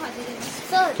फिर लिखवा दीजिएगा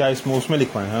सर। क्या इसमें उसमें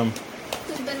लिखवाए हैं हम?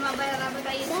 कुछ बनवा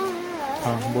बताइए।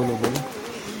 हाँ बोलो बोलो।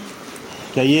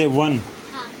 क्या ये 1?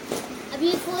 हाँ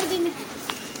अभी 4B में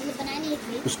बनाया नहीं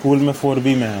है, स्कूल में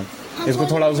 4B में है। इसको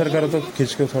थोड़ा उधर करो तो,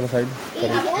 खींच के थोड़ा साइड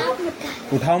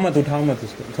करो। उठाओ मत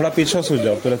इसको, थोड़ा पीछे सूझ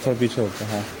जाओ, थोड़ा पीछे होते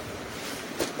हैं। हाँ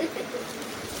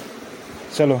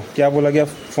चलो क्या बोला गया?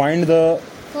 Find the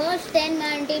first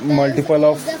 10 multiple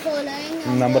of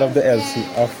number of the LC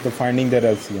of the finding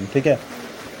there LCM, ठीक है।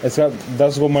 इसका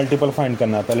 10 गो मल्टीपल फाइंड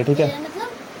करना है पहले, ठीक है।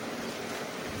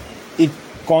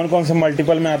 कौन कौन से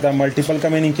मल्टीपल में आता है? मल्टीपल का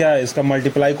मीनिंग क्या है? इसका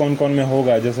मल्टीप्लाई कौन कौन में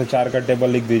होगा? जैसे 4 का टेबल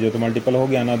लिख दीजिए तो मल्टीपल हो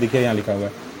गया ना, देखिए यहाँ लिखा हुआ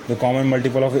है the common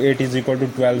multiple of 8 is equal to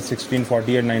 12, 16,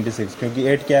 48, 96। क्योंकि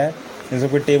 8 क्या है, इन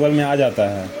सबके टेबल में आ जाता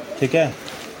है, ठीक है।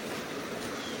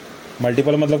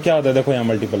 मल्टीपल मतलब क्या होता है? देखो यहाँ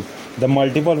मल्टीपल, द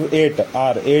मल्टीपल 8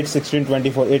 आर 8, 16,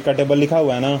 24। 8 का टेबल लिखा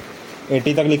हुआ है ना,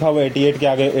 80 तक लिखा हुआ है, 88 के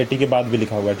आगे 80 के बाद भी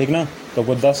लिखा हुआ है, ठीक ना। तो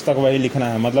वो 10 तक वही लिखना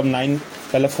है, मतलब 9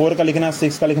 पहले 4 का लिखना है,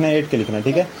 6 का लिखना है, 8 का लिखना है,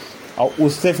 ठीक है। और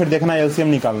उससे फिर देखना है LCM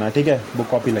निकालना है, ठीक है। बुक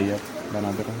कॉपी लाइए,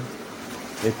 बना दे रहे हैं,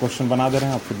 एक क्वेश्चन बना दे रहे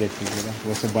हैं, आप फिर देख लीजिएगा।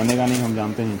 वैसे बनेगा नहीं, हम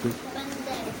जानते हैं कि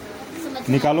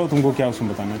निकालो तुमको क्या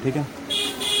उसमें बताना है, ठीक है,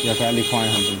 या क्या लिखवाएं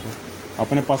हम तुमको,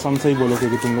 अपने पसंद से ही बोलो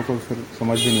क्योंकि तुम लोग को फिर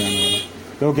समझ भी नहीं आने वाला।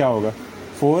 तो क्या होगा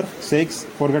 4 6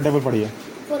 4 का टेबल पढ़िए।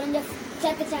 4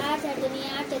 4 4 4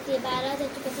 8 4 12 4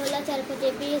 16 4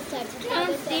 20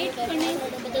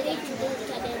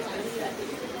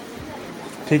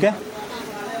 ठीक है,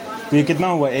 तो ये कितना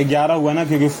हुआ 11 हुआ ना,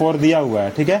 क्योंकि 4 दिया हुआ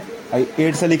है, ठीक है।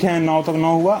 8 से लिखे हैं 9 तक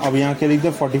 9 हुआ, अब यहाँ के लिख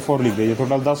दे 44 लिख दे, ये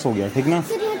टोटल 10 हो गया, ठीक ना।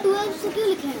 12 से क्यों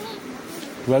लिखे हैं?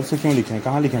 12 से क्यों लिखे हैं,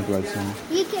 कहाँ लिखे हैं 12 से हम?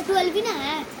 ये क्या 12 भी ना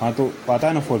है? हाँ तो आता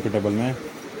है ना 4 के टेबल में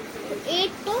 8,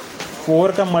 तो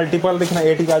 4 का मल्टीपल दिखना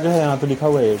 8 का जो है यहाँ तो लिखा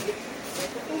हुआ है 8,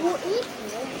 वो 8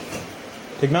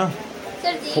 ठीक ना।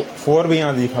 सर जी 4 भी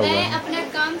यहाँ लिखा हुआ मैं है। अपना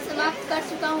काम समाप्त कर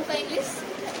चुका हूँ का इंग्लिश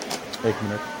 1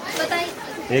 मिनट बताइए।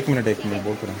 1 मिनट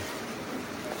बोल रहे हैं,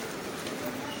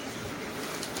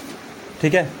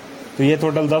 ठीक है। तो ये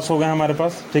टोटल 10 हो गए हमारे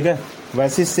पास, ठीक है।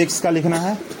 वैसे ही 6 का लिखना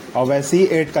है और वैसे ही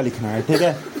 8 का लिखना है, ठीक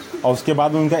है। और उसके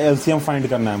बाद उनका एलसीएम फाइंड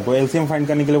करना है हमको। एलसीएम फाइंड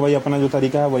करने के लिए वही अपना जो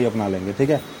तरीका है वही अपना लेंगे, ठीक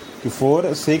है, कि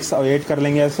 4 6 और 8 कर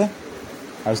लेंगे ऐसे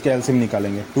और उसके एलसीएम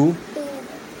निकालेंगे 2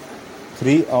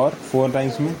 3 और 4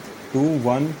 टाइम्स में 2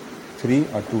 1 3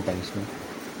 और 2 टाइम्स में,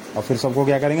 और फिर सबको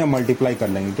क्या करेंगे मल्टीप्लाई कर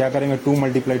लेंगे। क्या करेंगे 2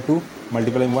 मल्टीप्लाई 2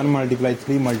 मल्टीप्लाई 1 मल्टीप्लाई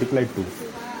 3 मल्टीप्लाई 2,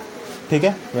 ठीक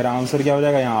है। मेरा आंसर क्या हो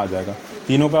जाएगा यहाँ आ जाएगा।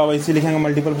 तीनों का वैसे लिखेंगे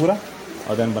मल्टीपल पूरा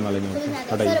और देन बना लेंगे।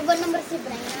 हटाइए,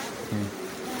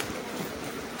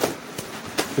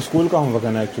 स्कूल का होमवर्क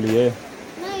है ना एक्चुअली ये,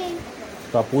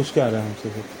 तो आप पूछ के आ रहे हैं हमसे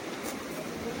फिर।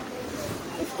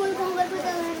 स्कूल का होमवर्क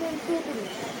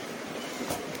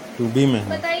टू बी में है,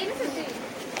 बताइए ना सर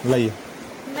जी। लाइए,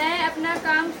 मैं अपना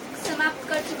काम समाप्त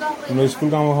कर चुका हूँ। तुम लोग स्कूल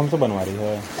का होमवर्क हमसे बनवा रही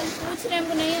है। कल पूछ रहे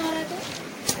हमको नहीं आ रहा तो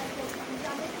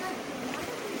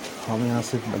हम यहाँ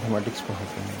सिर्फ मैथमेटिक्स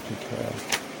पढ़ाते हैं, ठीक है।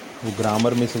 वो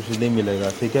ग्रामर में सब चीज़ नहीं मिलेगा,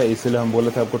 ठीक है, इसलिए हम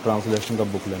बोले थे आपको ट्रांसलेशन का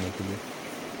बुक लेने के लिए,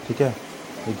 ठीक है।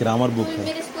 ये ग्रामर बुक है।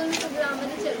 मेरे स्कूल में तो ग्रामर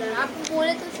ही चल रहा है, आप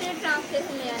बोले तो फिर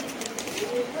ट्रांसलेशन ले आए।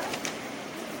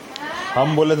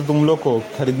 हम बोले तो तुम लोग को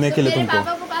खरीदने के लिए, तुमको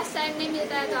पापा को पास टाइम नहीं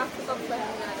मिलता है तो आपको कब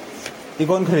पढ़ाऊंगा। ये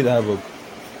कौन खरीदा है बुक?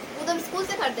 वो तो स्कूल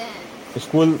से खरीदे हैं,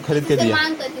 स्कूल खरीद के दिया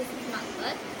मांग कर।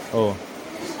 ओ,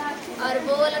 और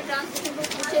वो वाला ट्रांसलेशन बुक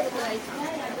पूछे तो आई था।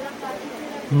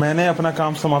 मैंने अपना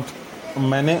काम समाप्त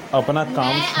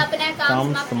कर चुका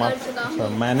हूँ।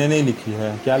 मैंने नहीं लिखी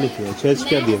है, क्या लिखी है छेज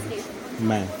क्या दिया,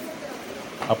 मैं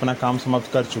अपना काम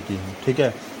समाप्त कर चुकी हूँ, ठीक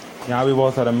है। यहाँ भी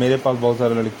बहुत सारा, मेरे पास बहुत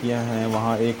सारी लड़कियाँ हैं,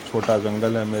 वहाँ एक छोटा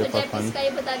जंगल है, मेरे पास पानी,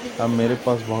 अब मेरे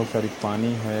पास बहुत सारी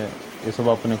पानी है, ये सब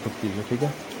अपने खुद कीजिए, ठीक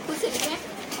है,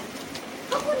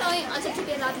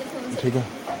 ठीक है।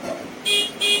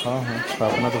 हाँ हाँ तो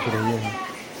अपना तो फिर ये है।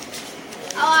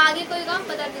 और आगे कोई काम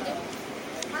बता दीजिए।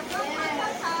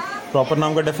 प्रॉपर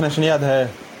नाउन का डेफिनेशन याद है?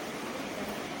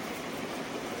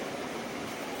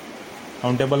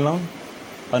 काउंटेबल नाउन,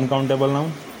 अनकाउंटेबल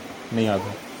नाउन नहीं याद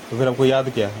है, तो फिर आपको याद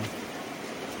क्या है?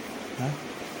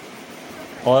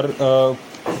 और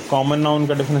कॉमन नाउन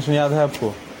का डेफिनेशन याद है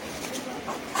आपको?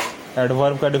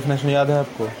 एडवर्ब का डेफिनेशन याद है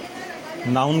आपको?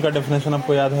 नाउन का डेफिनेशन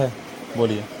आपको याद है?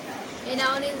 बोलिए।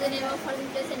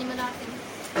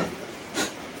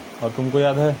 और तुमको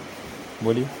याद है?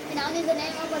 बोलिए।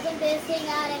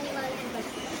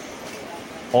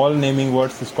 All naming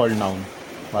words is called noun,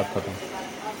 बात खत्म,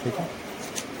 ठीक है।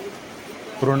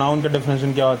 प्रोनाउन का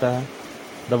डेफिनेशन क्या होता है?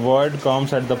 The word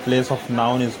comes at the place of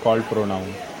noun is called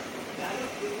pronoun,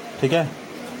 ठीक है।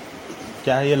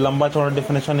 क्या है ये? लंबा चौड़ा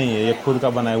डेफिनेशन नहीं है, ये खुद का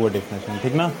बनाया हुआ डेफिनेशन,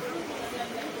 ठीक ना।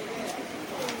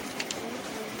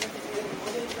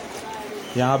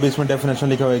 यहाँ भी इसमें डेफिनेशन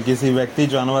लिखा हुआ है, किसी व्यक्ति,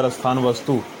 जानवर, स्थान,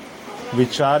 वस्तु,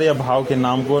 विचार या भाव के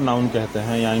नाम को नाउन कहते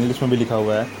हैं। यहाँ इंग्लिश में भी लिखा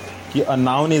हुआ है कि a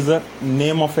noun is a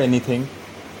name of anything.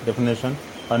 Definition,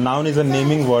 a noun is a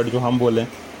naming word, जो हम बोलें।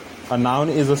 A noun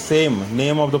is a same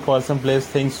name of the person, place,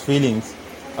 things, feelings,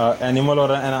 animal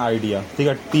और एन आइडिया, ठीक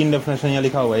है। 3 डेफिनेशन यहाँ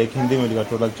लिखा हुआ है, एक हिंदी में लिखा,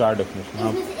 टोटल 4 डेफिनेशन।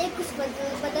 हाँ, एक कुछ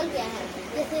बदल गया है,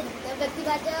 जैसे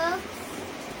व्यक्तिवाचक,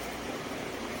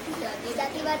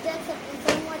 जातिवाचक,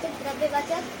 समूहवाचक,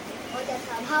 द्रव्यवाचक और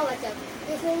भाववाचक,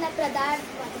 जिसमें ना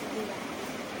पदार्थवाचक दिया।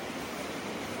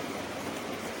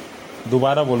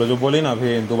 दोबारा बोलो, जो बोली ना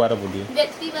अभी दोबारा बोलिए।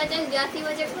 व्यक्तिवाचक,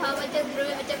 जातिवाचक, भाववाचक,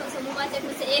 द्रव्यवाचक और समूहवाचक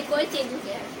में से एक कोई चेंज हो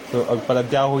गया है, तो अब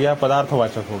क्या हो गया?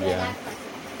 पदार्थवाचक हो गया है।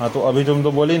 हाँ, तो अभी तुम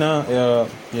तो बोली ना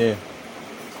ये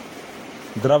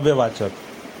द्रव्यवाचक,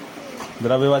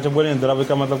 द्रव्यवाचक बोली ना, द्रव्य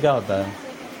का मतलब क्या होता है?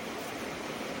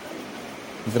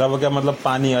 द्रव्य का मतलब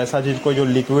पानी, ऐसा चीज कोई जो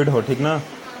लिक्विड हो, ठीक ना,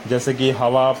 जैसे कि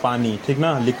हवा, पानी, ठीक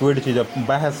ना, लिक्विड चीज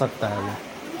बह सकता है वो।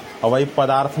 और वही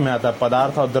पदार्थ में आता है।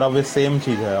 पदार्थ और द्रव्य सेम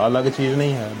चीज है, अलग चीज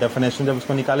नहीं है। डेफिनेशन जब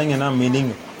उसको निकालेंगे ना,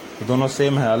 मीनिंग, दोनों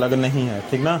सेम है, अलग नहीं है,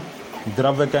 ठीक ना।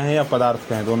 द्रव्य कहें या पदार्थ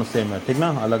कहें, दोनों सेम है, ठीक ना,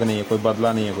 अलग नहीं है, कोई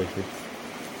बदला नहीं है कोई चीज़।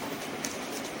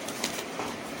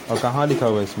 और कहाँ लिखा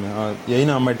हुआ है इसमें? यही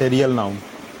ना, मटेरियल नाउन,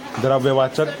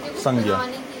 द्रव्यवाचक संज्ञा।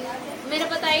 मेरे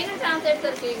बताइए ना ट्रांसलेट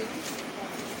करके।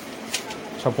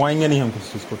 छपवाएंगे नहीं हम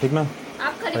किसी चीज़ को, ठीक ना।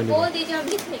 आप खाली बोल दीजिए, हम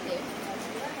लिख लेंगे।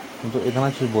 हम तो इतना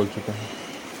चीज़ बोल चुके हैं।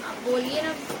 आप बोलिए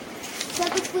ना, सर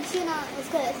कुछ पूछिए ना,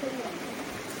 उसका ऐसे ही है।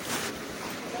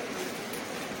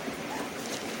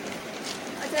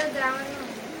 अच्छा ग्रामर में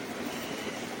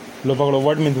लो पकड़ो,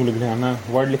 वर्ड में तू लिख लेना ना,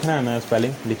 वर्ड लिखना है ना,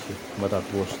 स्पेलिंग लिखिए,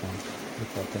 बताते पूछते हैं,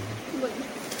 लिखवाते हैं,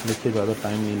 बोलिए। लिखिए, ज़्यादा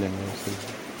टाइम नहीं लेंगे वैसे।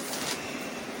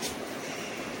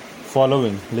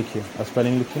 फॉलोइंग लिखिए,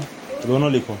 स्पेलिंग लिखिए,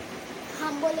 दोनों लिखो।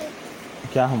 हम बोले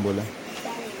क्या हम बोले?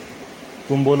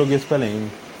 तुम बोलोगे स्पेलिंग,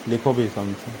 लिखो भी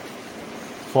समझ।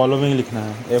 फॉलोइंग लिखना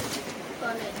है, एफ।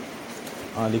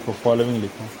 हाँ लिखो, फॉलोइंग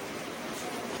लिखो।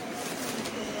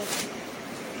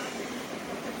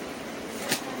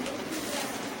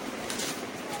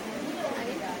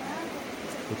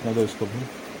 लिखना दो इसको भी।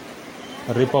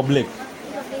 रिपब्लिक,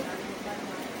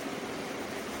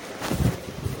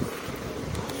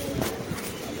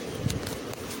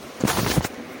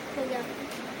 हो गया।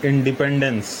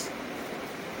 इंडिपेंडेंस,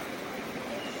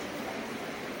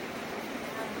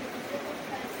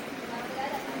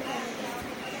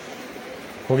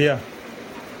 हो गया।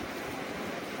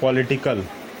 पॉलिटिकल,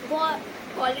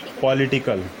 पॉलिटिकल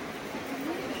पॉलिटिकल,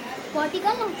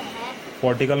 पॉलिटिकल होता है।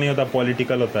 पॉलिटिकल नहीं होता,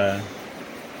 पॉलिटिकल होता है।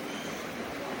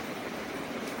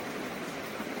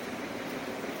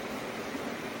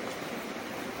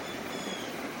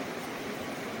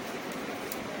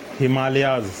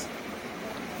 हिमालयाज,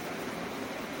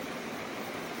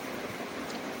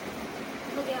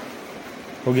 हो गया।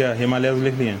 हो गया, हिमालयाज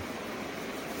लिख लिए,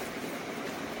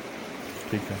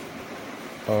 ठीक है।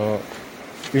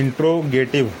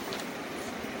 इंट्रोगेटिव,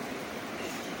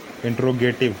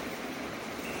 इंट्रोगेटिव,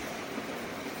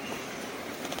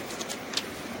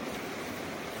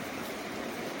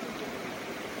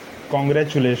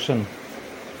 कॉन्ग्रेचुलेशन,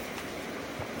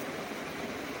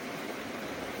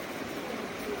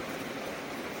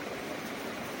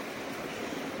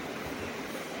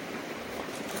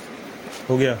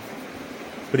 हो गया।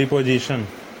 प्रीपोजिशन,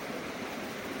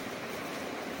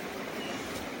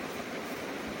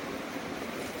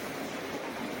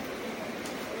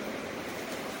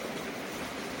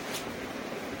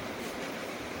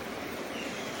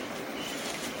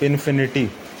 इन्फिनिटी,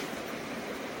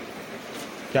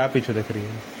 क्या पीछे देख रही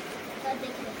है? सर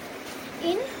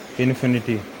देखिए, इन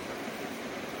इन्फिनिटी,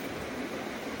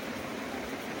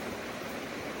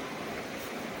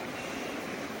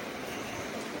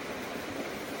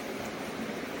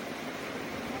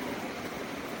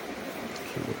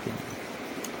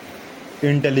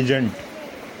 इंटेलिजेंट,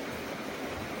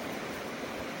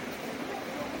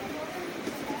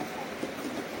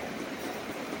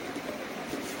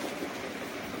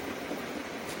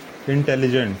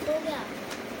 इंटेलिजेंट, हो गया।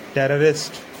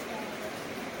 टेररिस्ट,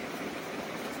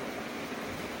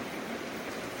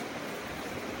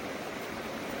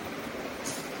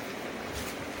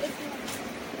 एक मिनट।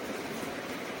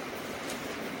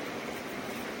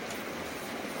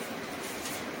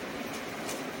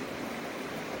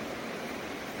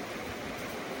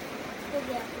 हो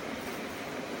गया।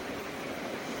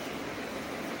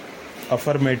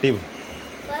 अफर्मेटिव,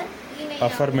 पर ये नहीं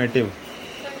अफर्मेटिव,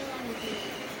 करने वाली थी।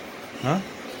 हाँ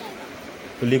नहीं आएगा।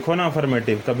 तो लिखो ना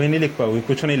अफर्मेटिव, तभी नहीं लिख पाओगी,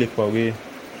 कुछ नहीं लिख पाओगी। हो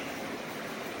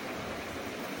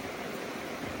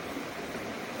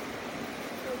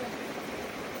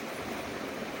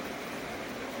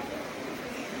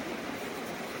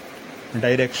गया।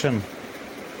 डायरेक्शन,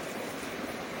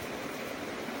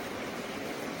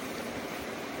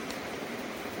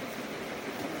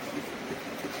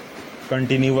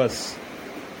 कंटिन्यूअस,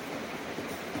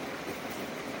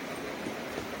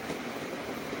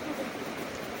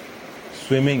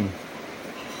 स्विमिंग,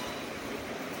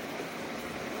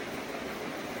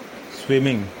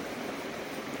 स्विमिंग,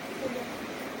 हो गया।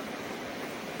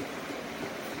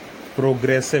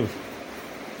 प्रोग्रेसिव,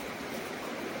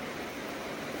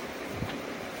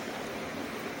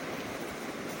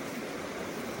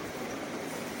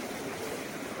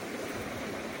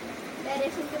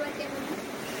 डायरेक्शन के बाद क्या बोला?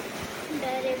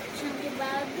 डायरेक्शन के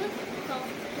बाद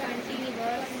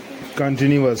कंटिन्यूअस,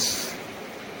 कंटिन्यूअस,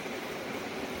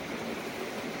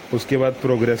 उसके बाद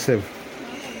प्रोग्रेसिव,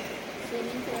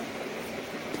 स्विमिंग के बाद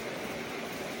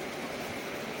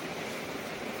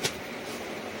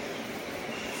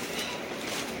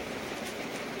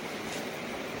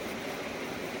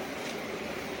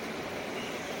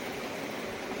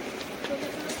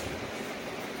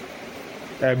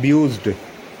abused,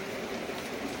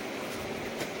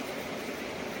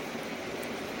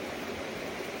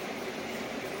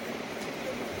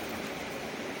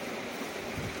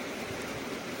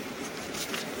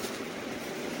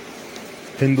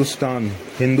 Hindustan,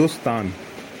 Hindustan.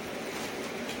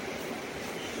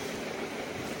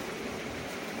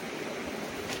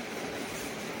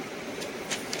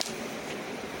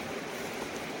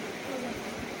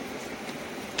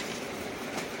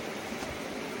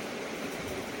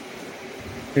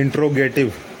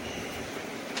 Interrogative,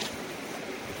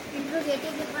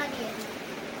 interrogative लिखवा दिए।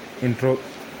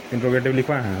 इंट्रोगेटिव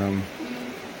लिखवा है हम।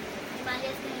 वाले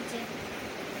इसके नीचे।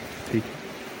 ठीक,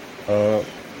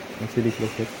 ऐसे लिख लो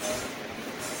फिर।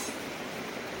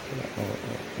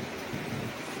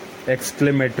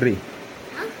 एक्सक्लेमेटरी,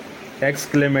 हाँ?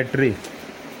 एक्सक्लेमेटरी।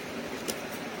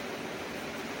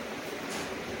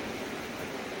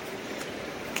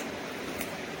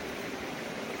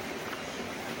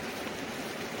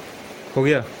 हो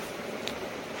गया,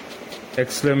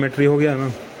 एक्सक्लेमेटरी हो गया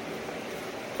ना।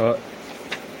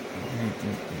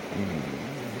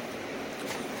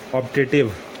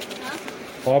 ऑप्टेटिव, हाँ?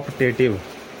 ऑप्टेटिव।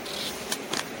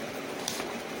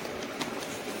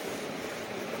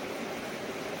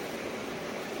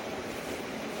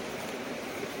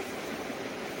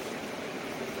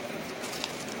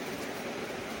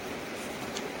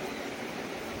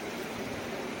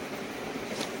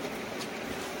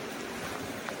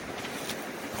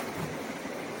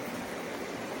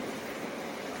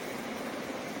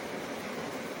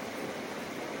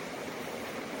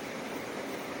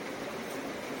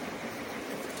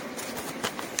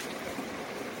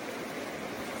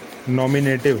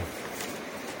 नॉमिनेटिव,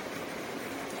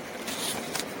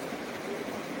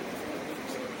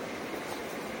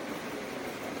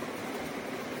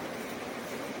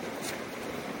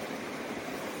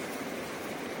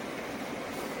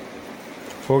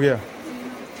 हो गया।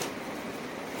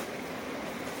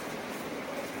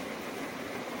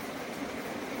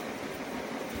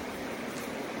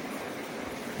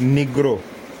 Negro,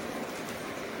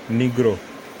 negro.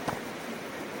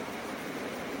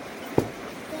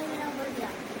 तो मेरा हो गया।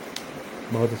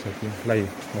 बहुत अच्छा किया, लाइए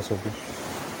बस हो गया।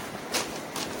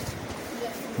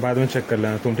 बाद में चेक कर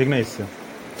लेना तुम, ठीक ना इससे।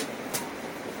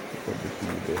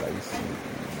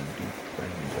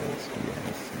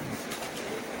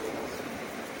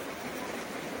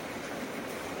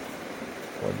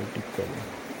 पॉलिटिकल,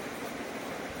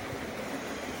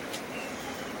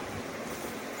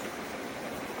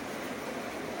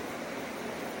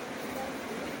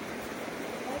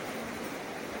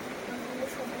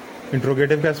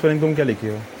 इंट्रोगेटिव का स्पेलिंग तुम क्या लिखी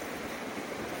हो?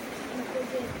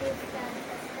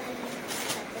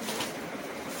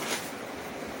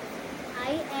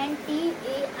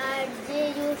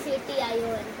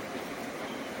 INTARJUCTION।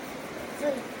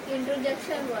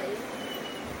 इंट्रोडक्शन वाली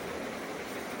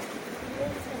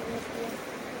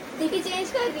देखिए चेंज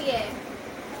कर दी है।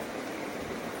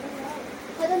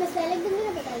 तो मैं पहले दिन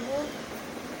में बता दो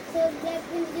तो ब्लैक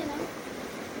प्रिंट है ना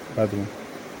बाद में।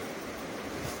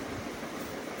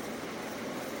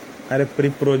 अरे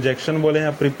प्रीप्रोजेक्शन बोले हैं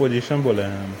या प्रीपोजिशन बोले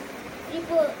हैं हम?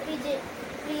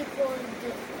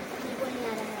 नहीं आ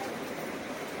रहा है।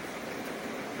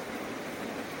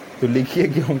 तो लिखिए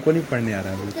कि हमको नहीं पढ़ने आ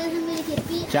रहा है। तो हमने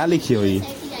लिखी क्या लिखी हो ये?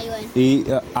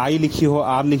 आई लिखी हो,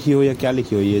 आर लिखी हो, या क्या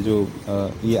लिखी हो? ये जो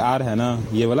ये आर है ना,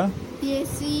 ये वाला, ये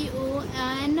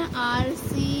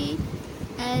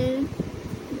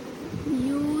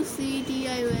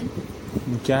CONRCLUCTION।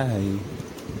 क्या है ये?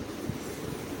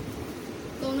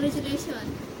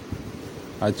 कांग्रेचुलेशन।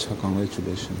 अच्छा,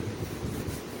 कांग्रेचुलेशन।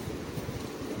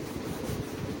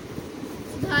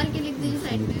 सुधार के लिख दीजिए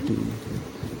साइड में।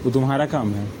 तो तुम्हारा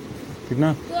काम है, ठीक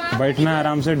ना? तो आप बैठना,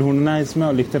 आराम से ढूंढना है इसमें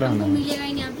और लिखते रहना हमको है। मिलेगा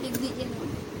ही नहीं, आप लिख दीजिए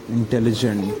ना।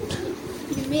 इंटेलिजेंट।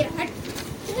 मेरा हट।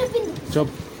 चुप,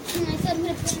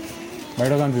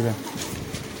 बैठो शांति से।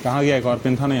 कहाँ गया? एक और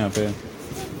पेन था ना यहाँ पे।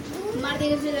 मार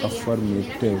देगा से जाइए।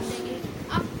 अफर्मेटिव,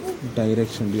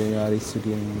 डायरेक्शन दिया यार, इससे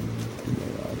दिया यार।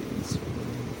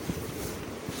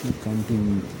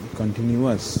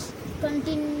 कंटिन्यूअस,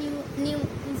 कंटिन्यू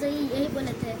सही यही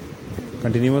बोले थे।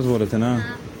 कंटिन्यूअस बोले थे ना।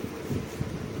 हाँ।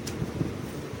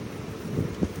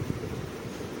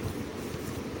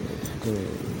 तो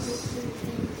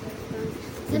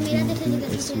मेरा देखिए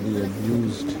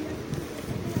used,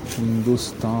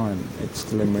 Hindustan,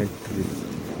 exclamatory,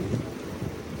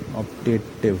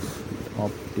 optative,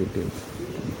 optative,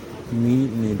 मी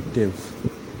native,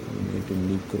 native,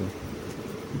 negro,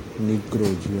 negro,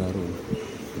 GRO,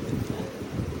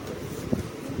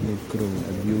 negro,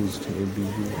 abused,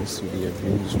 ABUSED,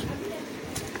 abused।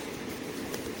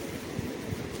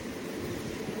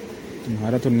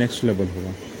 तुम्हारा तो नेक्स्ट लेवल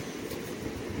होगा।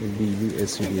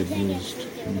 ABUSED, abused,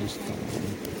 Hindustan.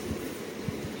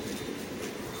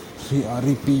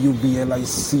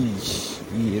 REPUBLIC,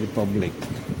 Republic,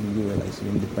 ULIC,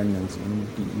 independence,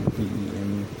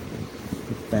 NTEPEN,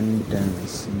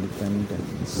 independence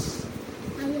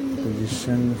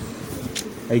position.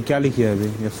 अरे क्या लिखी है अभी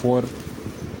ये? फॉर,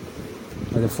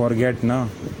 अच्छा फॉरगेट ना,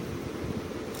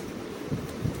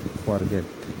 फॉरगेट।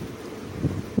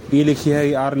 ई लिखी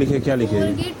है, आर लिखी है, क्या लिखी है?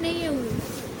 फॉरगेट नहीं है वो।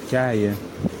 क्या है ये?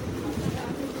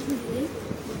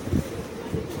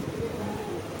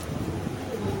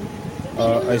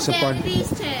 ऐसे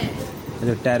टेररिस्ट है।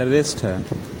 अच्छा टेररिस्ट है,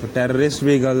 तो टेररिस्ट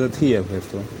भी गलत ही है फिर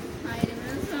तो।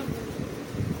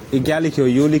 ये क्या लिखी हो?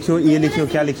 यू लिखी हो, ये लिखी हो,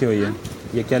 क्या लिखी हो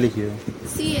ये क्या लिखी हो?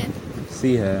 सी है।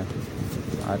 सी है,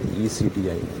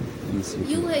 RECTI।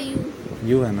 यू है,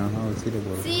 यू है ना? हाँ इसीलिए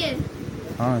बोल रहा सी है। हूँ।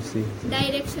 हाँ सी।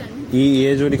 डायरेक्शन।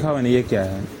 ये जो लिखा हुआ है ना, ये क्या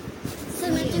है?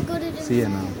 सी है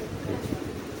ना?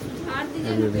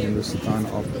 Hindustan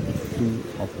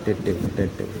optative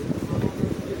TATIV।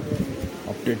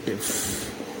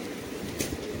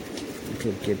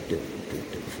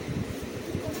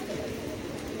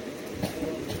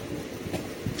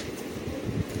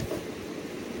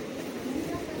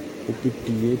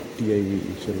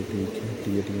 चलो ठीक है,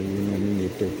 TATIV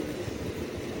नॉमिनेटेड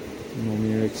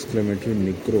एक्सक्लेमेटरी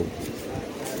निग्रो।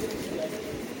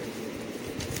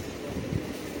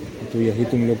 तो यही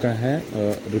तुम लोग का है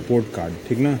रिपोर्ट कार्ड,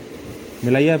 ठीक ना?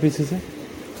 मिलाइए आप इसी से।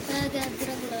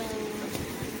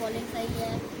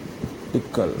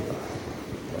 Tackle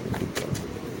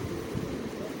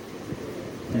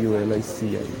POLICI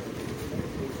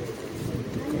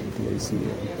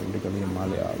political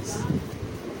Himalayas.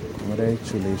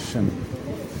 Congratulations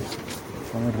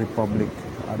from a republic,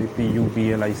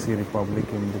 REPUBLIC Republic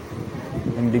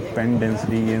independence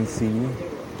DNC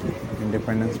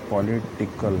independence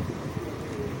political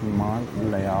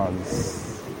Himalayas.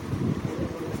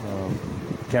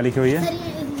 क्या लिखे हुई है?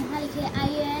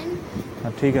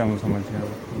 हाँ ठीक है, मैं समझ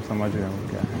गया हूँ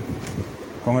क्या है।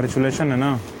 कॉन्ग्रेचुलेशन है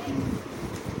ना?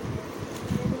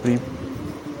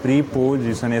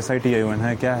 प्रीपोजिशन SITION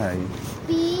है, क्या है ये?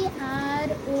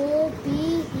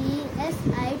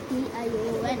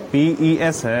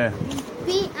 PES है।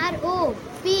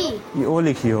 ये ओ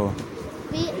लिखी हो?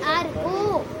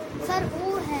 सर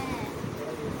ओ है।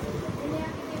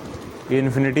 ये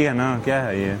इन्फिनिटी है ना? क्या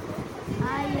है ये?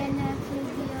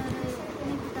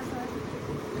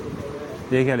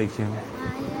 ये क्या लिखी हो?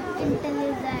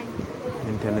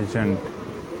 Intelligent,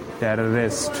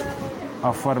 terrorist,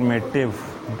 affirmative,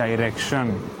 direction.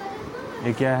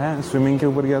 ये क्या है? स्विमिंग के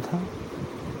ऊपर क्या था?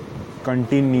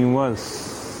 Continuous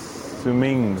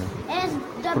swimming,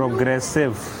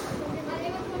 progressive.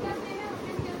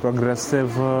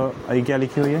 ये क्या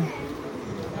लिखी हुई है?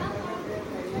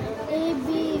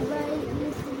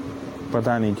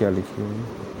 पता नहीं क्या लिखी हुई है।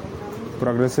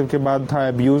 प्रोग्रेसिव के बाद था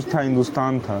अब्यूज, था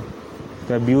हिंदुस्तान था,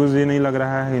 तो अब्यूज ये नहीं लग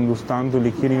रहा है, हिंदुस्तान तो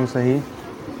लिखी नहीं हूँ सही।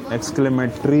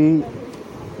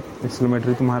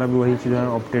 एक्सक्लेमेटरी तुम्हारा भी वही चीज़ है।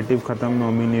 ऑप्टेटिव ख़त्म,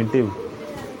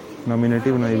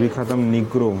 नॉमिनेटिव नहीं भी ख़त्म।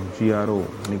 निग्रो GRO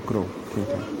निग्रो, ठीक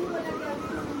है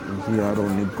GRO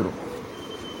निग्रो।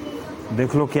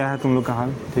 देख लो क्या है तुम लोग का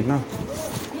हाल, ठीक ना?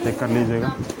 चेक कर लीजिएगा।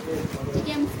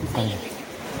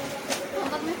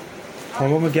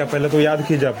 होमवर्क में क्या, पहले तो याद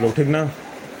कीजिए आप लोग, ठीक ना?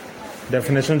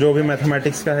 डेफिनेशन जो भी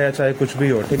मैथमेटिक्स का है या चाहे कुछ भी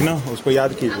हो, ठीक ना, उसको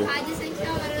याद कीजिए।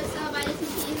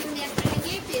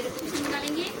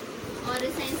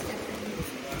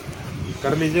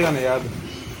 कर लीजिएगा ना याद,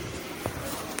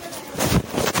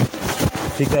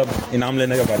 ठीक है? अब इनाम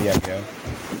लेने का बारी आ गया।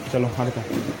 चलो हाथ का।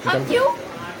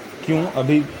 क्यों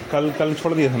अभी कल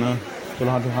छोड़ दिया था ना? चलो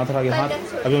हाथ आगे, हाथ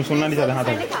अभी हम सुनना नहीं चाहते। हाथ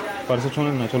आगे, परसों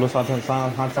छोड़े ना। चलो हाथ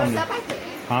सामने,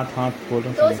 हाथ बोल रहे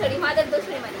हैं।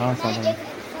 हाँ साथ,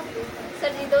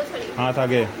 हाथ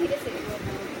आगे।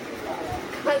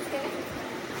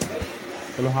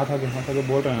 चलो हाथ आगे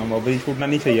बोल रहे हैं हम। अभी छूटना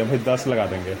नहीं चाहिए भाई, 10 लगा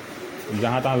देंगे,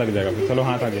 जहाँ तहाँ लग जाएगा फिर। चलो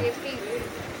हाथ आगे।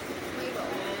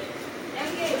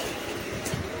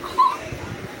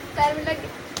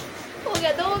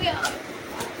 हो गया।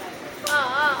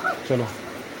 चलो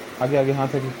आगे हाथ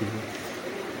आगे कीजिए,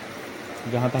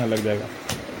 जहाँ तहाँ लग जाएगा।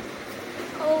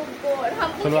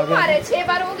 चलो आगे। 6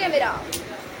 बार हो गया मेरा।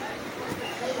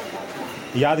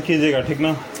 याद कीजिएगा, ठीक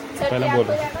ना? पहले बोल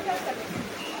रहे,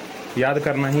 याद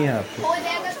करना ही है आपको। हो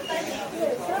जाएगा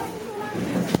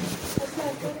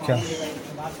तो क्या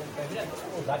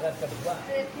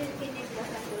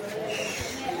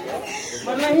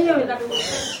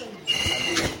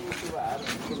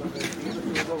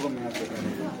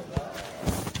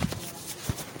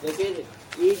देखिए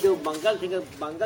ये जो बंगाल